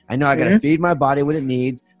work. I know I got to feed my body what it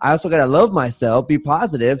needs. I also got to love myself, be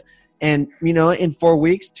positive. And, you know, in 4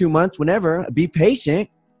 weeks, 2 months, whenever, be patient.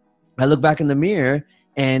 I look back in the mirror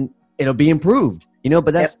and it'll be improved, you know,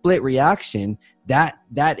 but that split reaction, that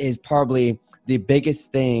is probably the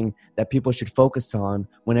biggest thing that people should focus on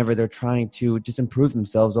whenever they're trying to just improve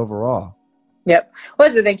themselves overall. Yep. Well,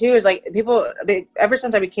 that's the thing too, is like ever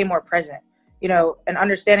since I became more present, you know, and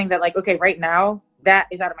understanding that, like, okay, right now that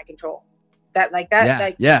is out of my control. That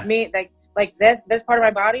me, like that's part of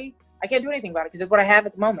my body. I can't do anything about it because it's what I have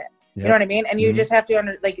at the moment. Yep. You know what I mean? And you just have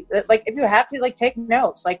to like if you have to, like, take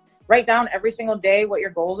notes, like write down every single day what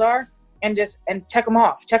your goals are and check them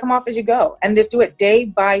off as you go, and just do it day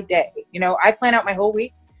by day. You know, I plan out my whole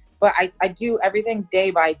week, but I do everything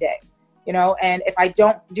day by day, you know, and if I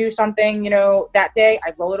don't do something, you know, that day,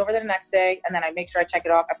 I roll it over to the next day, and then I make sure I check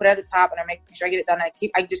it off. I put it at the top and I make sure I get it done.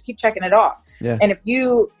 I just keep checking it off. Yeah. And if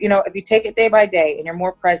you take it day by day and you're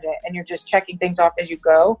more present and you're just checking things off as you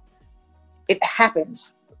go, it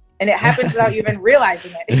happens. And it happens without you even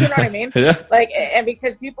realizing it. You know what I mean? Yeah. Like, and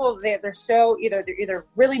because people, they're so they're either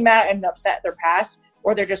really mad and upset at their past,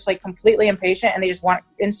 or they're just like completely impatient and they just want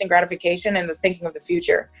instant gratification and the thinking of the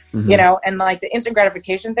future, you know? And like the instant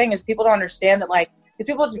gratification thing is, people don't understand that, like, because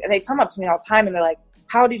people, they come up to me all the time and they're like,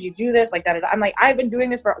 how did you do this? Like that. I'm like, I've been doing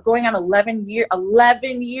this for going on 11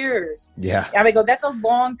 years. Yeah. I go, that's a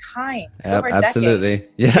long time. Yep, absolutely.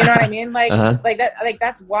 Yeah. You know what I mean? Like, like that, like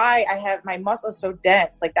that's why I have my muscles so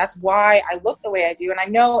dense. Like, that's why I look the way I do. And I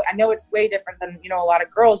know it's way different than, you know, a lot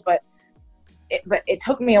of girls, but it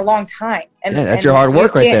took me a long time. And that's your hard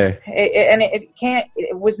work right there.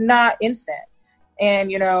 It was not instant.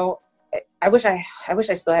 And, you know, I wish I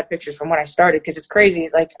still had pictures from when I started, because it's crazy.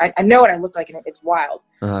 Like, I know what I looked like, and it's wild.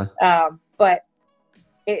 But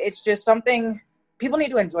it's just something people need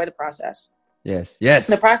to enjoy the process. Yes.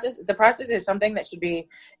 The process is something that should be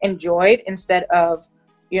enjoyed instead of,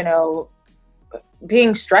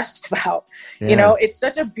 being stressed about. Yeah. It's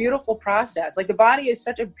such a beautiful process. Like, the body is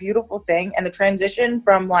such a beautiful thing, and the transition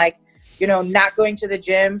from not going to the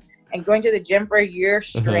gym and going to the gym for a year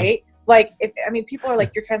straight. Like, people are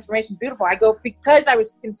like, your transformation is beautiful. I go, because I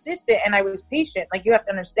was consistent and I was patient. Like, you have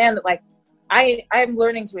to understand that, like, I'm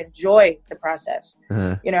learning to enjoy the process,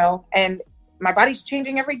 and my body's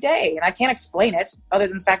changing every day, and I can't explain it other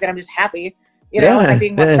than the fact that I'm just happy, and I'm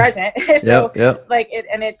being more present. So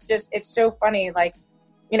it's so funny. Like,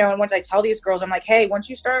 and once I tell these girls, I'm like, hey, once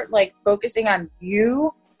you start like focusing on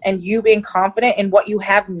you and you being confident in what you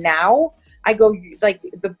have now, I go, like,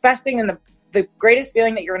 the best thing and the greatest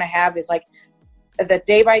feeling that you're going to have is like the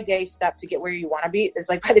day by day step to get where you want to be. Is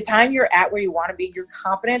like, by the time you're at where you want to be, your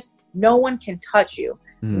confidence, no one can touch you.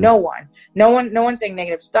 No one saying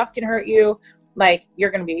negative stuff can hurt you. Like,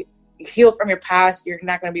 you're going to be healed from your past. You're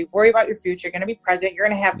not going to be worried about your future. You're going to be present. You're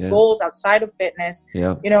going to have goals outside of fitness.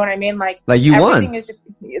 You know what I mean? Like you everything won. Is just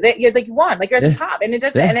like you won. Like, you're at the top, and it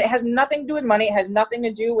doesn't. And it has nothing to do with money. It has nothing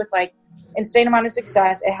to do with like insane amount of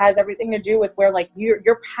success. It has everything to do with where like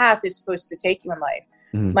your path is supposed to take you in life.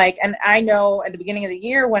 Like, and I know at the beginning of the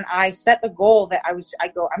year when I set the goal that I'm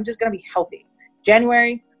just going to be healthy.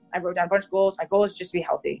 January, I wrote down a bunch of goals. My goal is just to be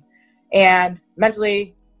healthy, and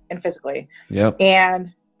mentally and physically.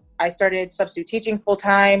 And I started substitute teaching full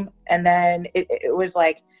time. And then it was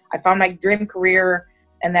like, I found my dream career,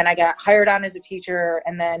 and then I got hired on as a teacher.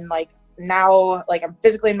 And then like, now, like, I'm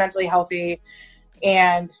physically and mentally healthy.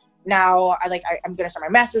 And now I'm going to start my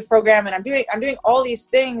master's program, and I'm doing all these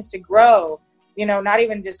things to grow, not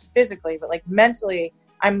even just physically, but like mentally.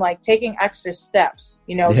 I'm like taking extra steps,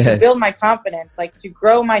 to build my confidence, like to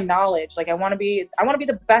grow my knowledge. Like, I want to be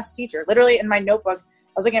the best teacher. Literally, in my notebook,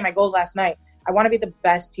 I was looking at my goals last night. I want to be the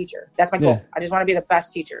best teacher. That's my goal. I just want to be the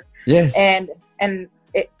best teacher. Yes. And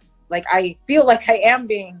it, like, I feel like I am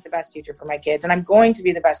being the best teacher for my kids, and I'm going to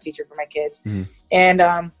be the best teacher for my kids.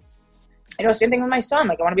 And, same thing with my son.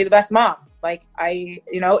 Like, I want to be the best mom. Like, and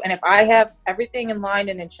if I have everything in line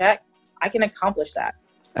and in check, I can accomplish that.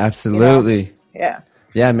 Absolutely.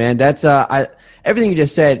 Yeah, man. That's everything you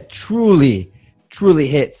just said truly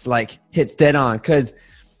hits dead on.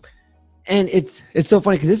 And it's so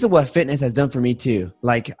funny because this is what fitness has done for me too.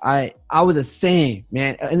 Like, I was the same,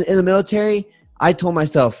 man. In the military, I told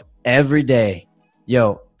myself every day,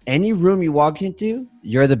 yo, any room you walk into,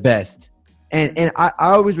 you're the best. And I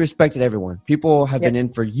always respected everyone. People have been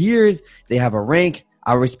in for years. They have a rank.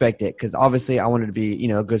 I respect it because obviously I wanted to be,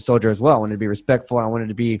 a good soldier as well. I wanted to be respectful. I wanted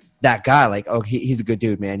to be that guy. Like, oh, he's a good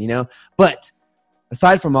dude, man, But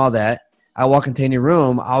aside from all that, I walk into any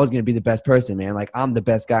room, I was going to be the best person, man. Like, I'm the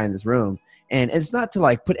best guy in this room. And it's not to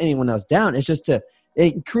like put anyone else down. It's just to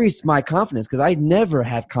increase my confidence because I never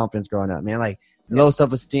had confidence growing up, man. Like, low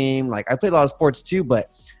self-esteem. Like, I played a lot of sports too, but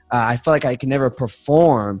I felt like I could never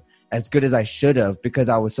perform as good as I should have because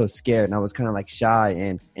I was so scared and I was kind of like shy,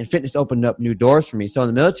 and fitness opened up new doors for me. So in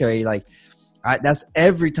the military, like, that's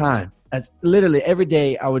every time. That's literally every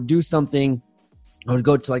day I would do something. I would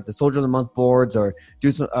go to like the Soldier of the Month boards or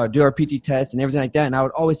do our PT test and everything like that. And I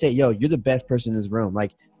would always say, yo, you're the best person in this room.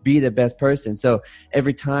 Like, be the best person. So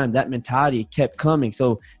every time that mentality kept coming.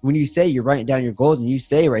 So when you say you're writing down your goals and you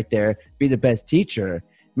say right there, be the best teacher,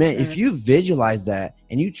 man, if you visualize that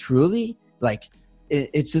and you truly like,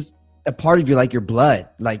 it's just a part of you, like your blood,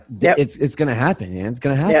 like it's going to happen, man. It's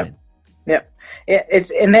going to happen.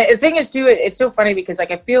 And the thing is too, it's so funny because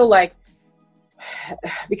like, I feel like,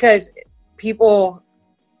 because people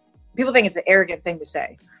think it's an arrogant thing to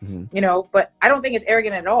say, but I don't think it's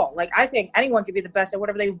arrogant at all. Like, I think anyone can be the best at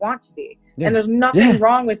whatever they want to be. And there's nothing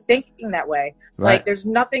wrong with thinking that way. Right. Like, there's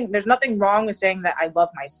nothing wrong with saying that I love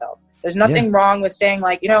myself. There's nothing wrong with saying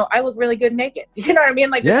like, I look really good naked. You know what I mean?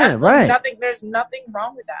 Like, there's nothing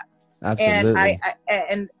wrong with that. Absolutely.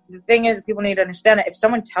 And the thing is, people need to understand that if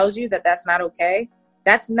someone tells you that that's not okay,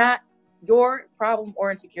 that's not your problem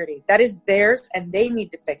or insecurity. That is theirs, and they need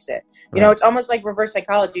to fix it. You know, it's almost like reverse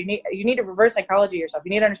psychology. You need to reverse psychology yourself. You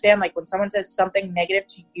need to understand, like, when someone says something negative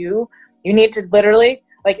to you, you need to literally,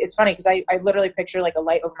 like, it's funny because I literally picture like a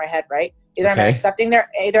light over my head, right? Either I'm accepting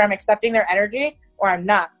their energy or I'm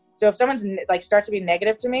not. So if someone's like starts to be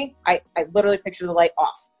negative to me, I literally picture the light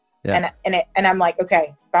off. And I'm like,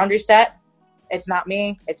 okay, boundary set. It's not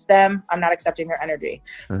me, it's them. I'm not accepting their energy,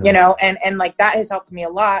 and like that has helped me a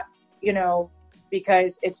lot,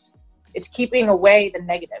 because it's keeping away the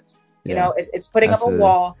negative, it's putting up a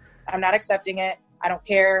wall. I'm not accepting it. I don't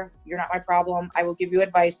care. You're not my problem. I will give you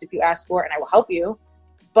advice if you ask for it, and I will help you.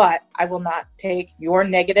 but I will not take your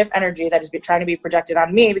negative energy that is trying to be projected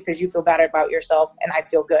on me because you feel bad about yourself and I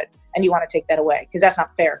feel good and you want to take that away, because that's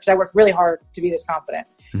not fair, because I worked really hard to be this confident,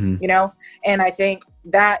 you know? And I think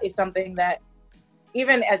that is something that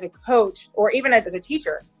even as a coach or even as a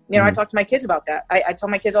teacher, you know, I talk to my kids about that. I tell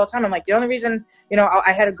my kids all the time, I'm like, the only reason, you know,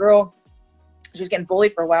 I had a girl, she was getting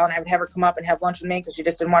bullied for a while, and I would have her come up and have lunch with me because she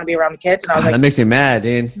just didn't want to be around the kids. And I was like, that makes me mad,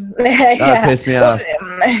 dude. That pissed me off. Dude,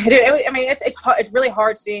 I mean, it's really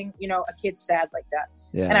hard seeing, you know, a kid sad like that.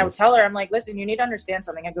 Yeah, and I would tell her, I'm like, listen, you need to understand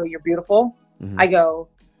something. I go, you're beautiful. I go,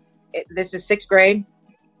 this is 6th grade.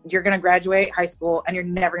 You're going to graduate high school and you're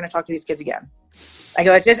never going to talk to these kids again. I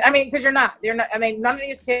go, it's just, I mean, because you're not, I mean, none of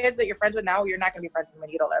these kids that you're friends with now, you're not going to be friends with them when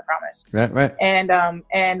you get older, I promise. Right.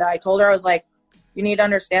 And I told her, I was like, you need to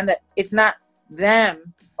understand that it's not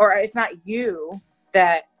them, or it's not you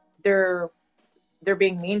that they're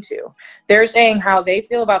being mean to. They're saying how they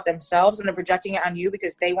feel about themselves, and they're projecting it on you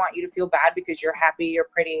because they want you to feel bad because you're happy, you're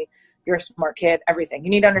pretty, you're a smart kid, everything. You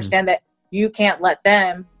need to understand that you can't let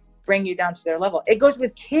them bring you down to their level. It goes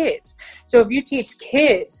with kids. So if you teach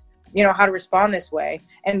kids, you know, how to respond this way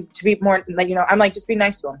and to be more like, you know, I'm like, just be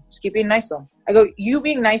nice to them. Just keep being nice to them. I go, you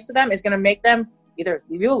being nice to them is going to make them either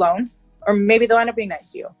leave you alone, or maybe they'll end up being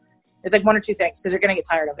nice to you. It's like one or two things, because they're going to get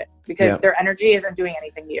tired of it because their energy isn't doing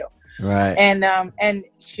anything to you. Right. And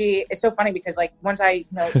it's so funny because like once I, you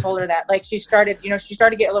know, told her that, like she started to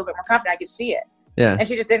get a little bit more confident. I could see it. Yeah. And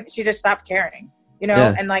she just stopped caring, you know?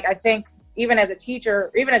 Yeah. And like, I think even as a teacher,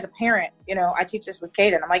 or even as a parent, you know, I teach this with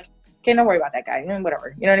Caden. I'm like, okay, don't worry about that guy.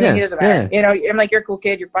 Whatever. You know what I mean? He doesn't matter. You know, I'm like, you're a cool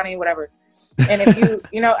kid. You're funny, whatever. And if you,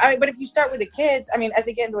 you know, but if you start with the kids, I mean, as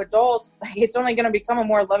they get into adults, like, it's only going to become a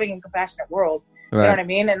more loving and compassionate world. Right. You know what I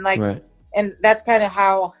mean? And like, and that's kind of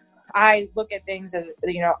how I look at things. As,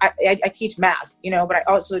 you know, I teach math, you know, but I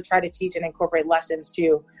also try to teach and incorporate lessons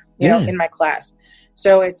too, you know, in my class.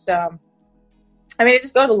 So it's, I mean, it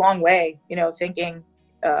just goes a long way, you know, thinking,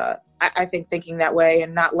 I think thinking that way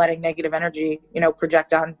and not letting negative energy, you know,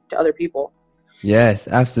 project on to other people. Yes,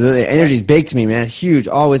 absolutely. Energy is big to me, man. Huge,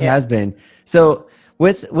 always has been. So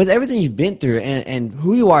with everything you've been through and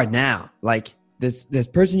who you are now, like this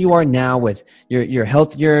person you are now with your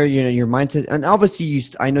health, your mindset, and obviously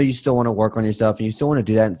I know you still want to work on yourself and you still want to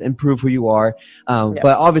do that and improve who you are.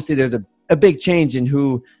 But obviously there's a big change in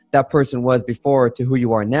who that person was before to who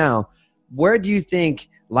you are now. Where do you think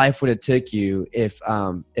life would have took you if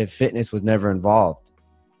fitness was never involved?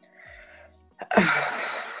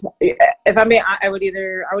 If I mean, I would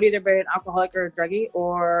either be an alcoholic or a druggie,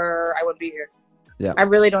 or I wouldn't be here. Yeah. I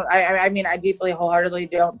really don't. I mean, I deeply, wholeheartedly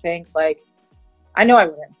don't think, like, I know I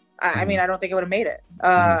wouldn't. I mean, I don't think I would have made it.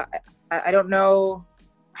 I don't know.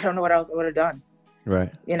 I don't know what else I would have done.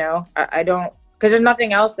 Right. You know, I don't, because there's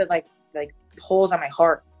nothing else that like pulls on my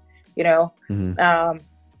heart, you know?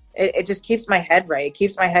 It just keeps my head right. It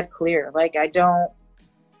keeps my head clear. Like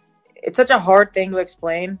it's such a hard thing to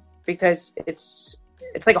explain because it's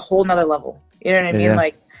like a whole nother level. You know what I mean?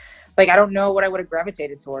 Like I don't know what I would have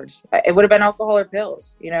gravitated towards. It would have been alcohol or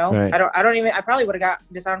pills, you know? Right. I probably would have got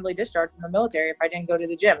dishonorably discharged from the military if I didn't go to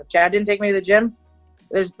the gym. If Chad didn't take me to the gym,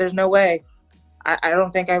 there's no way. I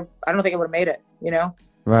don't think I would have made it, you know?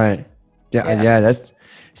 Right. Yeah. That's,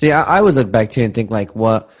 see, I always look back to and think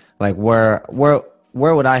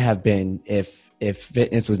where would I have been if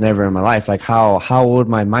fitness was never in my life? Like how would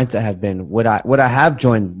my mindset have been? Would I have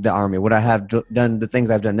joined the army? Would I have done the things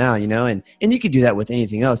I've done now, you know? And you could do that with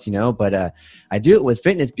anything else, you know, but I do it with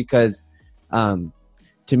fitness because to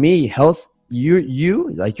me, health,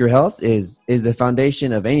 like your health is the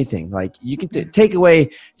foundation of anything. Like you can take away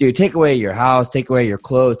your house, take away your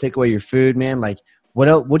clothes, take away your food, man. Like what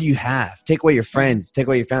else, what do you have? Take away your friends, take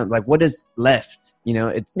away your family. Like what is left? You know,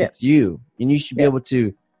 it's you, and you should be able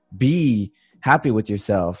to be happy with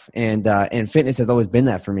yourself. And fitness has always been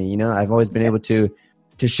that for me. You know, I've always been able to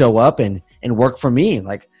show up and work for me.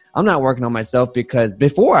 Like I'm not working on myself because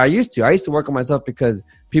before I used to work on myself because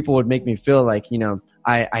people would make me feel like, you know,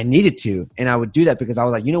 I needed to. And I would do that because I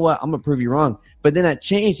was like, you know what, I'm going to prove you wrong. But then I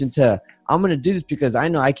changed into, I'm going to do this because I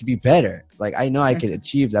know I could be better. Like I know I could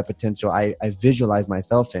achieve that potential. I visualize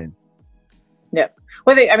myself in. Yeah.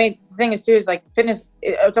 Well, the thing is too, is like fitness,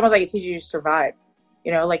 it's almost like it teaches you to survive.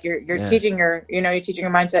 You know, like you're teaching you're teaching your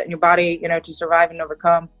mindset and your body, you know, to survive and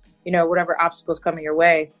overcome, you know, whatever obstacles come your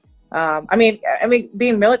way. I mean,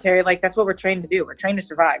 being military, like that's what we're trained to do. We're trained to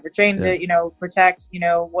survive. We're trained to, you know, protect, you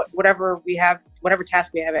know, whatever we have, whatever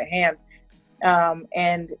task we have at hand.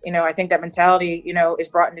 And, you know, I think that mentality, you know, is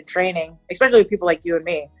brought into training, especially with people like you and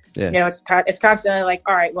me. Yeah. You know, it's constantly like,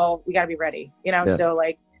 all right, well, we got to be ready, you know? So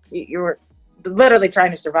like you're literally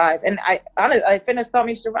trying to survive. And fitness taught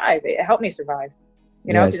me to survive. It helped me survive.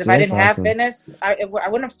 You know, because Yes, if I that's didn't have awesome. fitness, I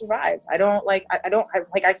wouldn't have survived.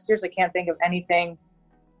 I seriously can't think of anything.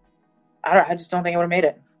 I just don't think I would have made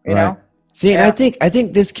it, you Right. know? See, and Yeah. I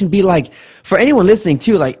think this can be like for anyone listening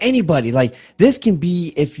too, like anybody, like this can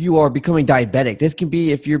be if you are becoming diabetic. This can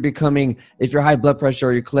be if your high blood pressure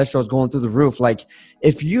or your cholesterol is going through the roof. Like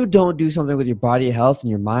if you don't do something with your body health and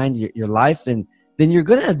your mind, your life, then you're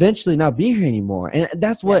gonna eventually not be here anymore. And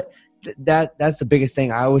that's what that's the biggest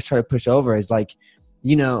thing I always try to push over is like,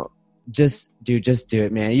 you know, just do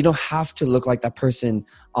it, man. You don't have to look like that person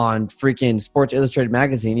on freaking Sports Illustrated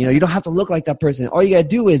magazine. You know, you don't have to look like that person. All you gotta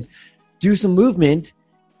do is do some movement,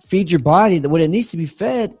 feed your body what it needs to be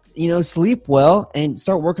fed, you know, sleep well, and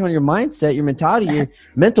start working on your mindset, your mentality, your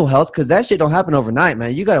mental health, because that shit don't happen overnight,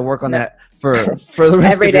 man. You got to work on that for the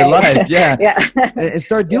rest Every of your day. life. Yeah. Yeah. And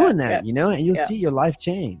start doing Yeah, that, you know, and you'll see your life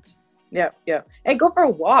change. Yeah. And go for a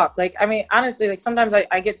walk. Like, I mean, honestly, like sometimes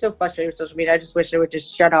I get so frustrated with social media. I just wish it would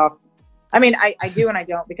just shut off. I mean, I do and I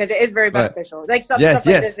don't, because it is very beneficial. Like stuff like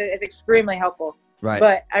this is extremely helpful. Right.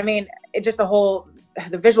 But I mean, it just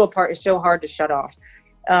the visual part is so hard to shut off.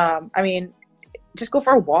 I mean, just go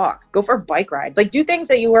for a walk, go for a bike ride, like do things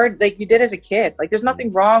that you did as a kid. Like there's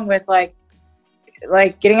nothing wrong with like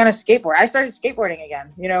getting on a skateboard. I started skateboarding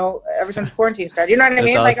again, you know, ever since quarantine started. You know what I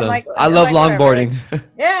mean? Awesome. Like I'm like, I love longboarding.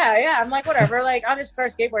 Yeah. I'm like, whatever. Like I'll just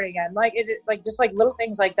start skateboarding again. Like like just like little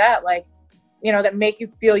things like that. Like, you know, that make you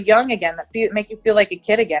feel young again, make you feel like a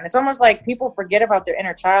kid again. It's almost like people forget about their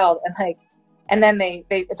inner child and then they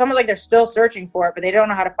it's almost like they're still searching for it, but they don't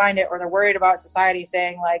know how to find it, or they're worried about society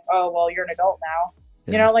saying like, oh, well, you're an adult now.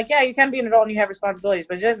 Yeah. You know, like, yeah, you can be an adult and you have responsibilities,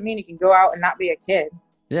 but it doesn't mean you can go out and not be a kid.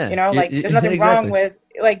 Yeah. You know, like there's nothing wrong with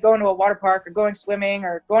like going to a water park or going swimming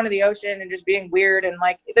or going to the ocean and just being weird, and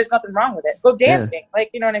like there's nothing wrong with it. Go dancing.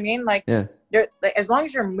 Like, you know what I mean? Like, like as long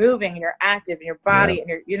as you're moving and you're active in your body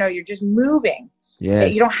and you're just moving. Yeah.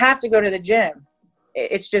 You don't have to go to the gym.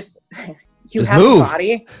 It's just you have a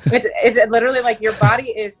body. It's literally like your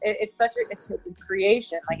body is. It's a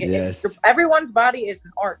creation. Like everyone's body is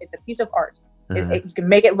an art. It's a piece of art. You can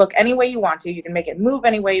make it look any way you want to. You can make it move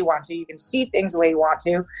any way you want to. You can see things the way you want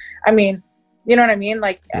to. I mean, you know what I mean?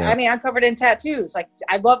 Like, I mean, I'm covered in tattoos. Like,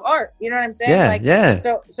 I love art. You know what I'm saying?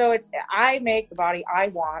 So it's I make the body I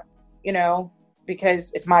want. You know,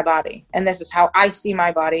 because it's my body, and this is how I see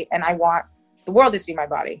my body, and I want the world to see my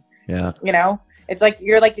body. Yeah. You know. It's like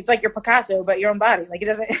you're Picasso, but your own body. Like it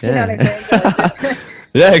doesn't. Yeah. You know what I'm saying?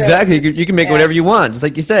 So exactly. You can make whatever you want, just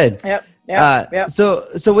like you said. Yep.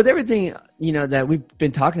 So with everything, you know, that we've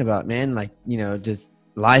been talking about, man, like, you know, just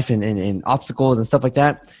life and obstacles and stuff like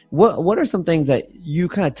that. What are some things that you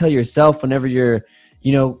kind of tell yourself whenever you're,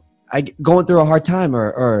 you know, going through a hard time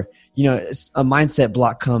or you know, a mindset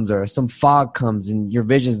block comes or some fog comes and your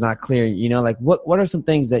vision's not clear? You know, like what are some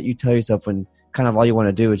things that you tell yourself when kind of all you want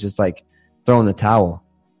to do is just like throw in the towel?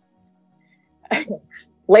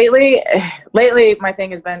 Lately, my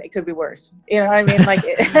thing has been, it could be worse. You know what I mean? Like,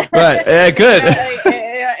 right? Yeah, it could.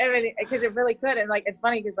 I mean, because it really could. And like, it's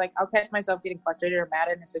funny because like I'll catch myself getting frustrated or mad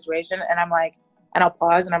in a situation, and I'm like, and I'll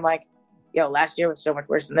pause, and I'm like, yo, last year was so much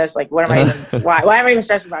worse than this. Like, what am I even? Why am I even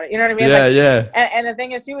stressed about it? You know what I mean? Yeah, like, yeah. And the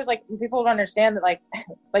thing is too is like people don't understand that like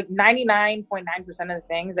 99.9% of the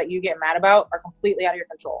things that you get mad about are completely out of your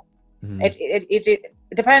control. Mm-hmm.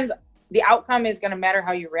 It depends. The outcome is going to matter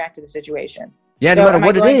how you react to the situation. Yeah, no matter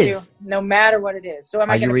what it is. No matter what it is. So am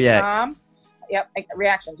I going to be calm? Yep,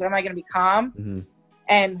 reaction. So am I going to be calm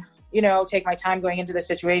and, you know, take my time going into the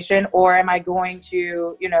situation, or am I going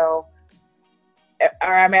to, you know,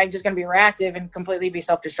 or am I just going to be reactive and completely be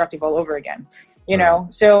self-destructive all over again? You know,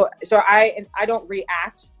 so I don't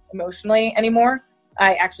react emotionally anymore.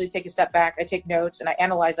 I actually take a step back. I take notes and I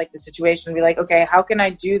analyze like the situation and be like, okay, how can I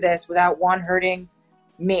do this without one, hurting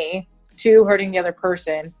me, two, hurting the other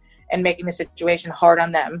person and making the situation hard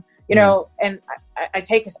on them, you know? And I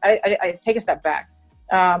take a step back.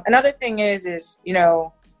 Another thing is, you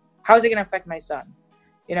know, how is it going to affect my son?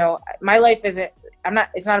 You know, my life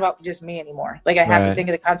it's not about just me anymore. Like I have to think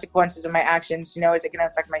of the consequences of my actions. You know, is it going to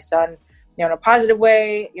affect my son, you know, in a positive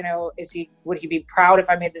way? You know, would he be proud if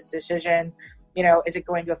I made this decision? You know, is it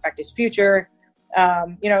going to affect his future?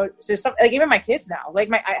 You know, so like even my kids now, like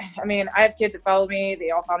I mean, I have kids that follow me.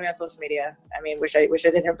 They all follow me on social media. I mean, wish I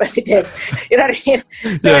didn't, but they did. You know what I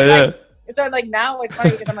mean? So so like now it's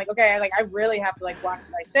funny because I'm like, okay, I really have to like watch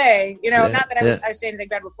what I say. You know, not that I say anything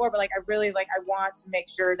bad before, but like I really I want to make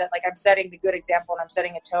sure that like I'm setting the good example and I'm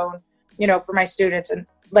setting a tone, you know, for my students and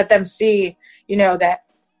let them see, you know, that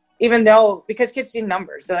even though because kids see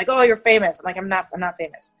numbers, they're like, oh, you're famous. I'm like, I'm not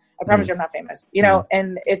famous. I promise you I'm not famous. You know,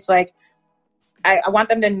 and it's like, I want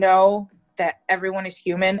them to know that everyone is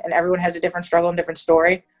human and everyone has a different struggle and different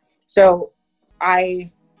story. So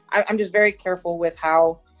I'm just very careful with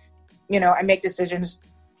how, I make decisions,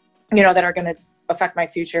 that are going to affect my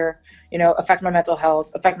future, affect my mental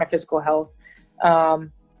health, affect my physical health.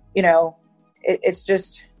 It's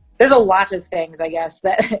just, there's a lot of things, I guess,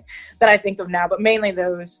 that I think of now, but mainly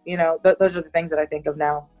those, those are the things that I think of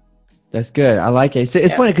now. That's good. I like it. So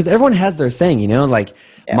it's funny because everyone has their thing,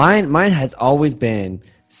 mine has always been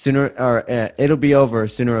sooner or it'll be over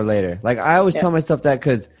sooner or later. Like I always tell myself that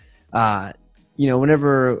because,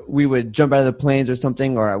 whenever we would jump out of the planes or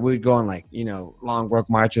something, or we would go on long work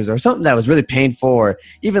marches or something that was really painful, or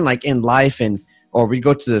even like in life, or we'd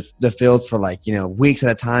go to the field for weeks at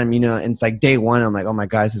a time, and it's like day one, I'm like, oh my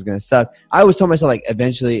God, this is going to suck. I always told myself like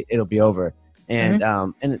eventually it'll be over. And,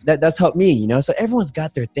 and that's helped me, so everyone's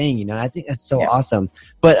got their thing, I think that's so awesome.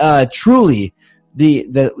 But, truly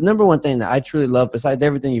the number one thing that I truly love, besides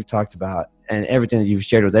everything you've talked about and everything that you've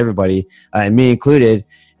shared with everybody, and me included,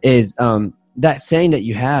 is, that saying that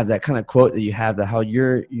you have, that kind of quote that you have, that how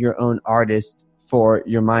you're your own artist for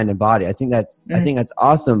your mind and body. I think that's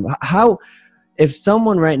awesome. How, if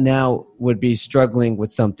someone right now would be struggling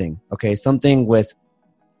with something with,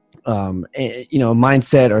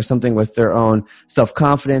 mindset, or something with their own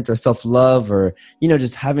self-confidence or self-love, or,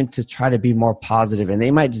 just having to try to be more positive, and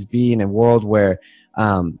they might just be in a world where,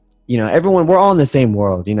 everyone, we're all in the same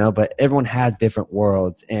world, but everyone has different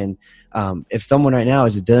worlds. And, if someone right now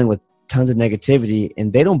is just dealing with tons of negativity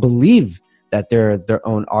and they don't believe that they're their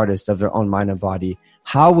own artist of their own mind and body,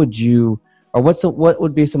 how would you, or what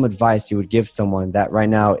would be some advice you would give someone that right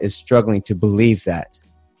now is struggling to believe that?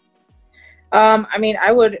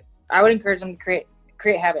 I would encourage them to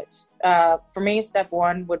create habits. For me, step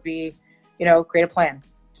one would be, create a plan,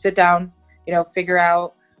 sit down, figure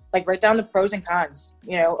out, write down the pros and cons,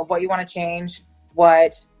 of what you want to change,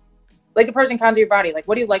 the pros and cons of your body.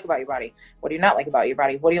 What do you like about your body? What do you not like about your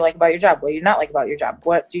body? What do you like about your job? What do you not like about your job?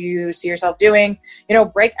 What do you see yourself doing?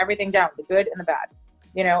 Break everything down, the good and the bad,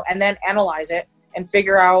 and then analyze it and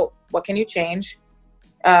figure out what can you change,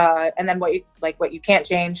 and then what you can't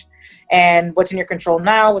change, and what's in your control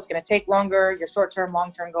now, what's going to take longer, your short-term,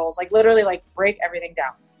 long-term goals. Literally, break everything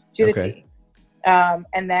down to the T.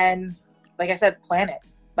 And then, like I said, plan it.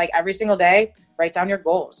 Every single day, write down your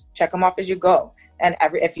goals, check them off as you go. And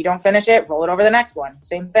if you don't finish it, roll it over the next one.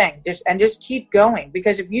 Same thing. Just keep going.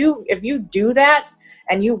 Because if you do that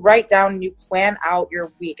and you write down and you plan out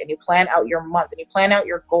your week and you plan out your month and you plan out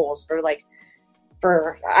your goals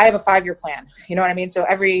I have a 5-year plan. You know what I mean? So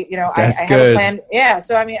every, I have a plan. Yeah.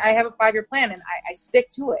 So, I have a 5-year plan and I stick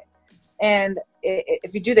to it. And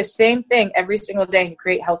if you do the same thing every single day and you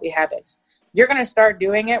create healthy habits, you're going to start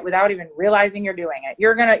doing it without even realizing you're doing it.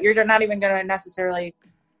 You're not even going to necessarily,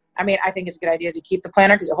 I think it's a good idea to keep the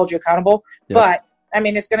planner because it holds you accountable. Yeah. But,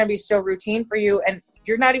 it's going to be so routine for you. And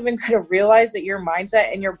you're not even going to realize that your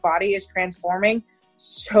mindset and your body is transforming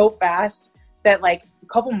so fast that, a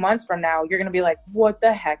couple months from now, you're going to be like, what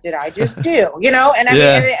the heck did I just do?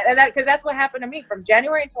 And because that's what happened to me from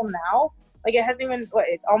January until now. It hasn't even,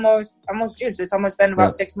 it's almost June. So it's almost been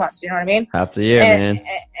about 6 months. You know what I mean? Half the year, man.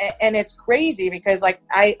 And it's crazy because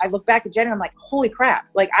I look back at January, I'm like, holy crap.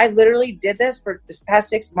 I literally did this for this past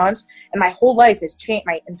 6 months and my whole life has changed.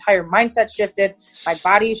 My entire mindset shifted. My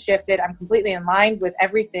body shifted. I'm completely in line with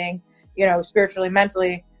everything, spiritually,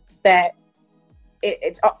 mentally, that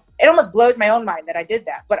it almost blows my own mind that I did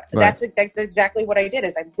that. But that's exactly what I did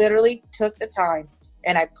is I literally took the time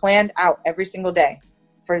and I planned out every single day.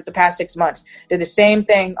 For the past 6 months, did the same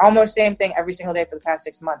thing, almost same thing every single day for the past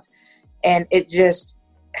 6 months. And it just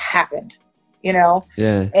happened,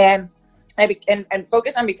 Yeah. And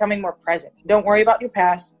focus on becoming more present. Don't worry about your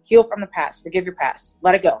past, heal from the past, forgive your past,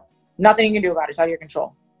 let it go. Nothing you can do about it. It's out of your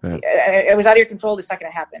control. Right. It was out of your control the second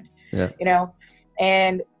it happened,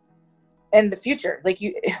 and the future,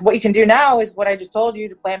 what you can do now is what I just told you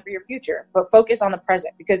to plan for your future, but focus on the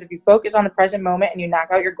present, because if you focus on the present moment and you knock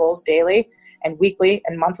out your goals daily and weekly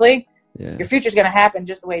and monthly, your future is going to happen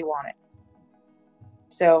just the way you want it.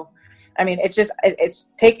 So, it's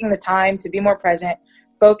taking the time to be more present,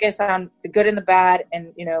 focus on the good and the bad,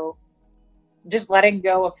 and, just letting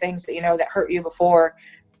go of things that, that hurt you before,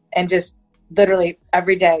 and just literally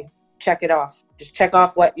every day, check it off. Just check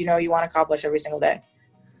off what, you want to accomplish every single day.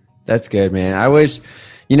 That's good, man. I wish,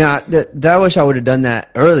 I wish I would have done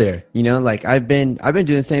that earlier. I've been doing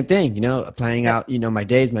the same thing, planning out, my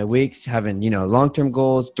days, my weeks, having, long-term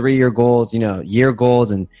goals, 3-year goals, year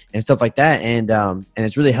goals and stuff like that. And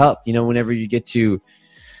it's really helped, whenever you get to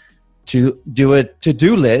do a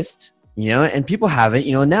to-do list, and people have it,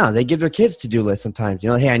 now they give their kids to-do lists sometimes,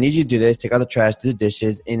 hey, I need you to do this, take out the trash, do the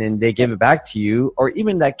dishes, and then they give it back to you. Or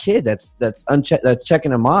even that kid that's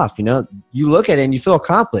checking them off, you look at it and you feel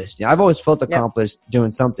accomplished. I've always felt accomplished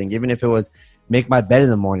doing something, even if it was make my bed in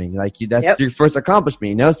the morning. Like that's your first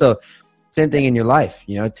accomplishment, so same thing in your life,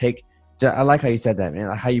 I like how you said that, man,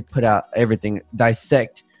 like how you put out everything,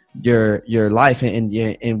 dissect your life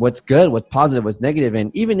and what's good, what's positive, what's negative.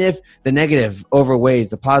 And even if the negative overweighs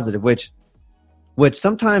the positive, which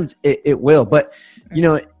sometimes it will, but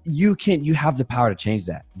you have the power to change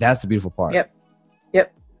that. That's the beautiful part. Yep.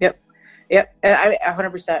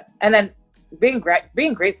 100%. And then being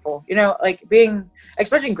grateful, like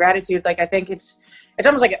expressing gratitude. Like, I think it's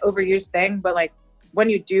almost like an overused thing, but like when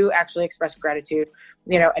you do actually express gratitude,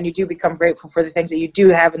 and you do become grateful for the things that you do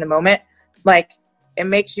have in the moment, like it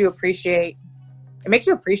makes you appreciate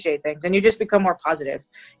things, and you just become more positive.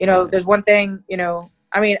 There's one thing,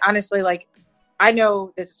 honestly, like I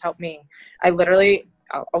know this has helped me. I'll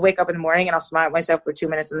wake up in the morning and I'll smile at myself for 2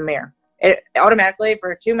 minutes in the mirror. It automatically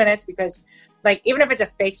for 2 minutes, because like, even if it's a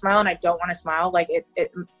fake smile and I don't want to smile, like it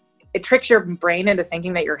tricks your brain into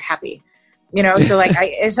thinking that you're happy. So like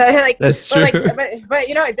it's like that's true. But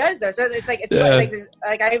it does though. So it's like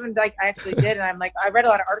I actually did, and I'm like, I read a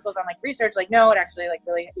lot of articles on like research, like no, it actually like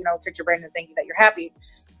really tricks your brain into thinking that you're happy.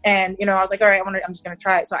 And I was like, all right, I'm just gonna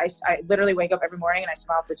try it. So I literally wake up every morning and I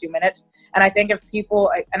smile for 2 minutes. And I think if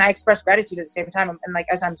people and I express gratitude at the same time, and like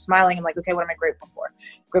as I'm smiling, I'm like, okay, what am I grateful for?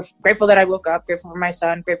 Grateful that I woke up. Grateful for my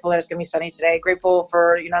son. Grateful that it's gonna be sunny today. Grateful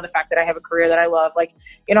for the fact that I have a career that I love. Like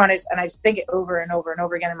and I just think it over and over and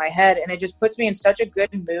over again in my head, and it just puts me in such a good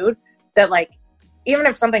mood that like even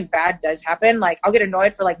if something bad does happen, like I'll get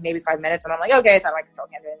annoyed for like maybe 5 minutes, and I'm like, okay, it's out of my control,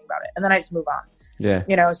 can't do anything about it, and then I just move on.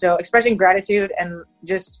 Yeah. So expressing gratitude, and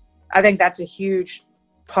just, I think that's a huge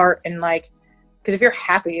part in like, because if you're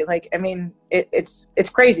happy, like, I mean, it's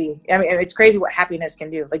crazy. I mean, it's crazy what happiness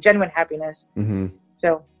can do, like genuine happiness. Mm-hmm.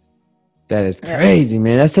 So. That is crazy,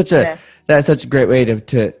 man. That's such a great way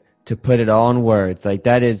to put it all in words. Like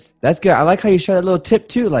that's good. I like how you share that little tip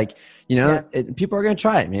too. Like, people are going to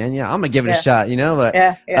try it, man. Yeah. I'm going to give it a shot, but,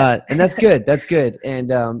 and that's good. That's good.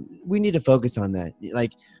 And, we need to focus on that.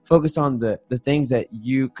 Like focus on the things that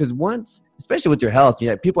cause once, especially with your health,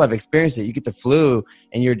 people have experienced it. You get the flu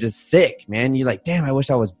and you're just sick, man. You're like, damn, I wish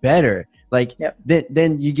I was better. Like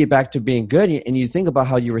then you get back to being good, and you think about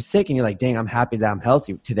how you were sick, and you're like, dang, I'm happy that I'm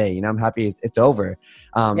healthy today. I'm happy it's over.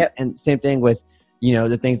 And same thing with,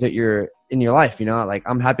 the things that you're in your life, like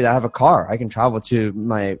I'm happy that I have a car. I can travel to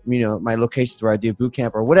my, my locations where I do boot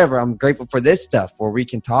camp or whatever. I'm grateful for this stuff where we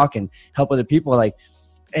can talk and help other people. Like,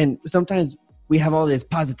 and sometimes we have all this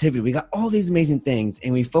positivity. We got all these amazing things,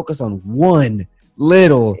 and we focus on one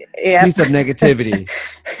little piece of negativity.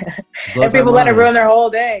 And people let it ruin their whole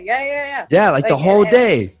day. Yeah. Yeah, like the whole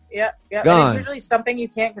day. Yeah. Gone. And it's usually something you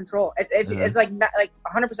can't control. It's like not, like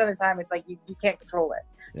 100% of the time, it's like you can't control it.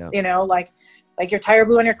 Yeah. Like your tire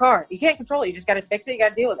blew on your car. You can't control it. You just got to fix it. You got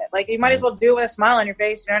to deal with it. Like you might as well do it with a smile on your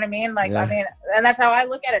face. You know what I mean? Like, I mean, and that's how I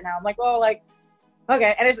look at it now. I'm like, well, like,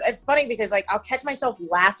 okay. And it's funny because like, I'll catch myself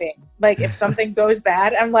laughing. Like if something goes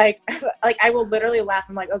bad, I'm like I will literally laugh.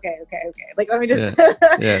 I'm like, okay. Like, let me just,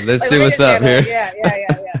 let's see what's up here.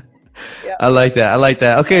 Yeah. I like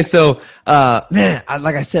that. Okay. So, man,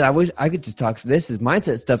 like I said, I wish I could just talk. This is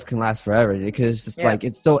mindset stuff can last forever, because it's just like,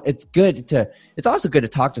 it's also good to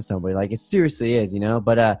talk to somebody. Like it seriously is,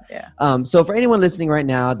 but, so for anyone listening right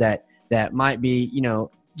now that might be,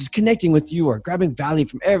 just connecting with you or grabbing value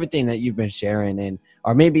from everything that you've been sharing,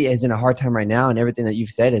 or maybe is in a hard time right now and everything that you've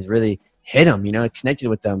said has really hit them, connected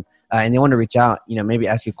with them, and they want to reach out, maybe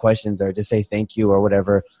ask you questions or just say thank you or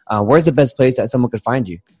whatever. Where's the best place that someone could find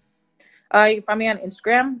you? You can find me on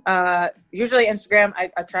Instagram. Usually Instagram,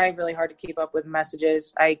 I try really hard to keep up with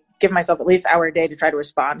messages. I give myself at least an hour a day to try to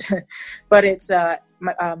respond. But it's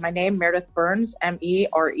my name, Meredith Burns,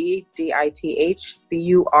 MEREDITH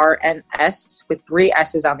BURNS, with 3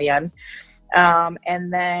 S's on the end.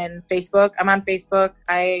 And then Facebook, I'm on Facebook.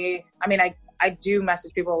 I do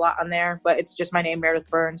message people a lot on there, but it's just my name, Meredith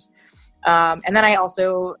Burns. And then I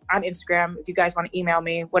also, on Instagram, if you guys want to email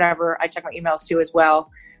me, whatever, I check my emails too as well.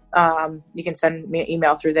 You can send me an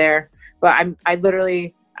email through there, but I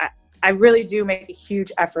really do make a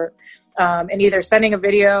huge effort, in either sending a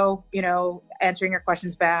video, answering your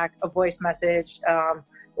questions back, a voice message,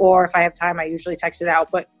 or if I have time, I usually text it out.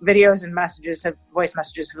 But videos and voice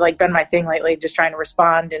messages have like been my thing lately, just trying to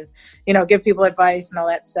respond and, you know, give people advice and all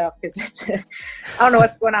that stuff. Because I don't know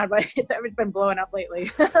what's going on, but it's been blowing up lately.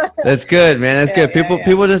 That's good, man. That's good.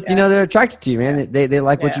 People just, you know, they're attracted to you, man. Yeah. They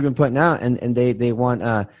like what you've been putting out, and they want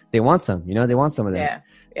some, you know, they want some of that. Yeah.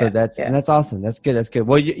 So and that's awesome. That's good. That's good.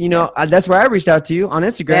 Well, you know, that's where I reached out to you on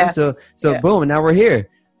Instagram. Yeah. So boom, and now we're here.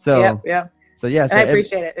 So yeah. So yeah, and I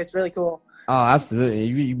appreciate it. It's really cool. Oh, absolutely.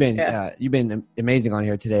 You've been amazing on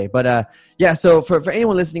here today. But so for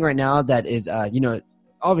anyone listening right now that is you know,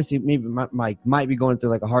 obviously maybe might be going through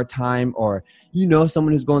like a hard time, or you know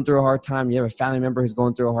someone who's going through a hard time, you have a family member who's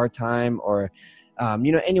going through a hard time, or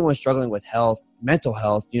you know, anyone struggling with health, mental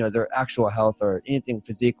health, you know, their actual health, or anything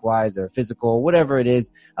physique wise or physical, whatever it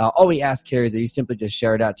is. All we ask here is that you simply just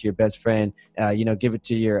share it out to your best friend, you know, give it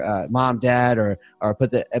to your mom, dad, or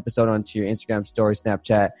put the episode onto your Instagram story,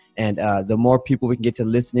 Snapchat. And the more people we can get to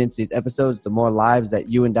listen into these episodes, the more lives that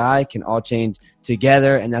you and I can all change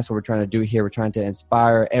together. And that's what we're trying to do here. We're trying to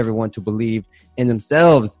inspire everyone to believe in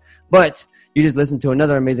themselves. But you just listened to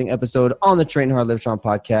another amazing episode on the Train Hard, Live Strong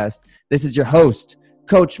podcast. This is your host,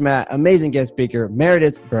 Coach Matt, amazing guest speaker,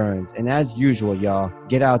 Meredith Burns. And as usual, y'all,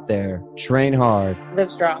 get out there, train hard.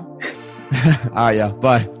 Live strong. All right, y'all.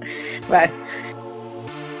 Bye. Bye.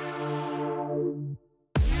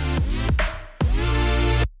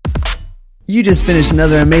 You just finished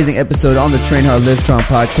another amazing episode on the Train Hard, Live Strong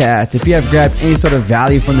podcast. If you have grabbed any sort of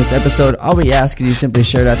value from this episode, all we ask is you simply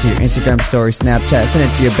share it out to your Instagram story, Snapchat, send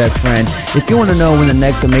it to your best friend. If you want to know when the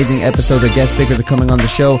next amazing episode or guest speakers are coming on the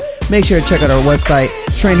show, make sure to check out our website,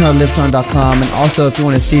 trainhardlivestrong.com. And also, if you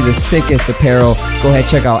want to see the sickest apparel, go ahead and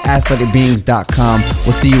check out athleticbeings.com.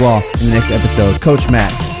 We'll see you all in the next episode. Coach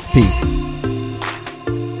Matt, peace.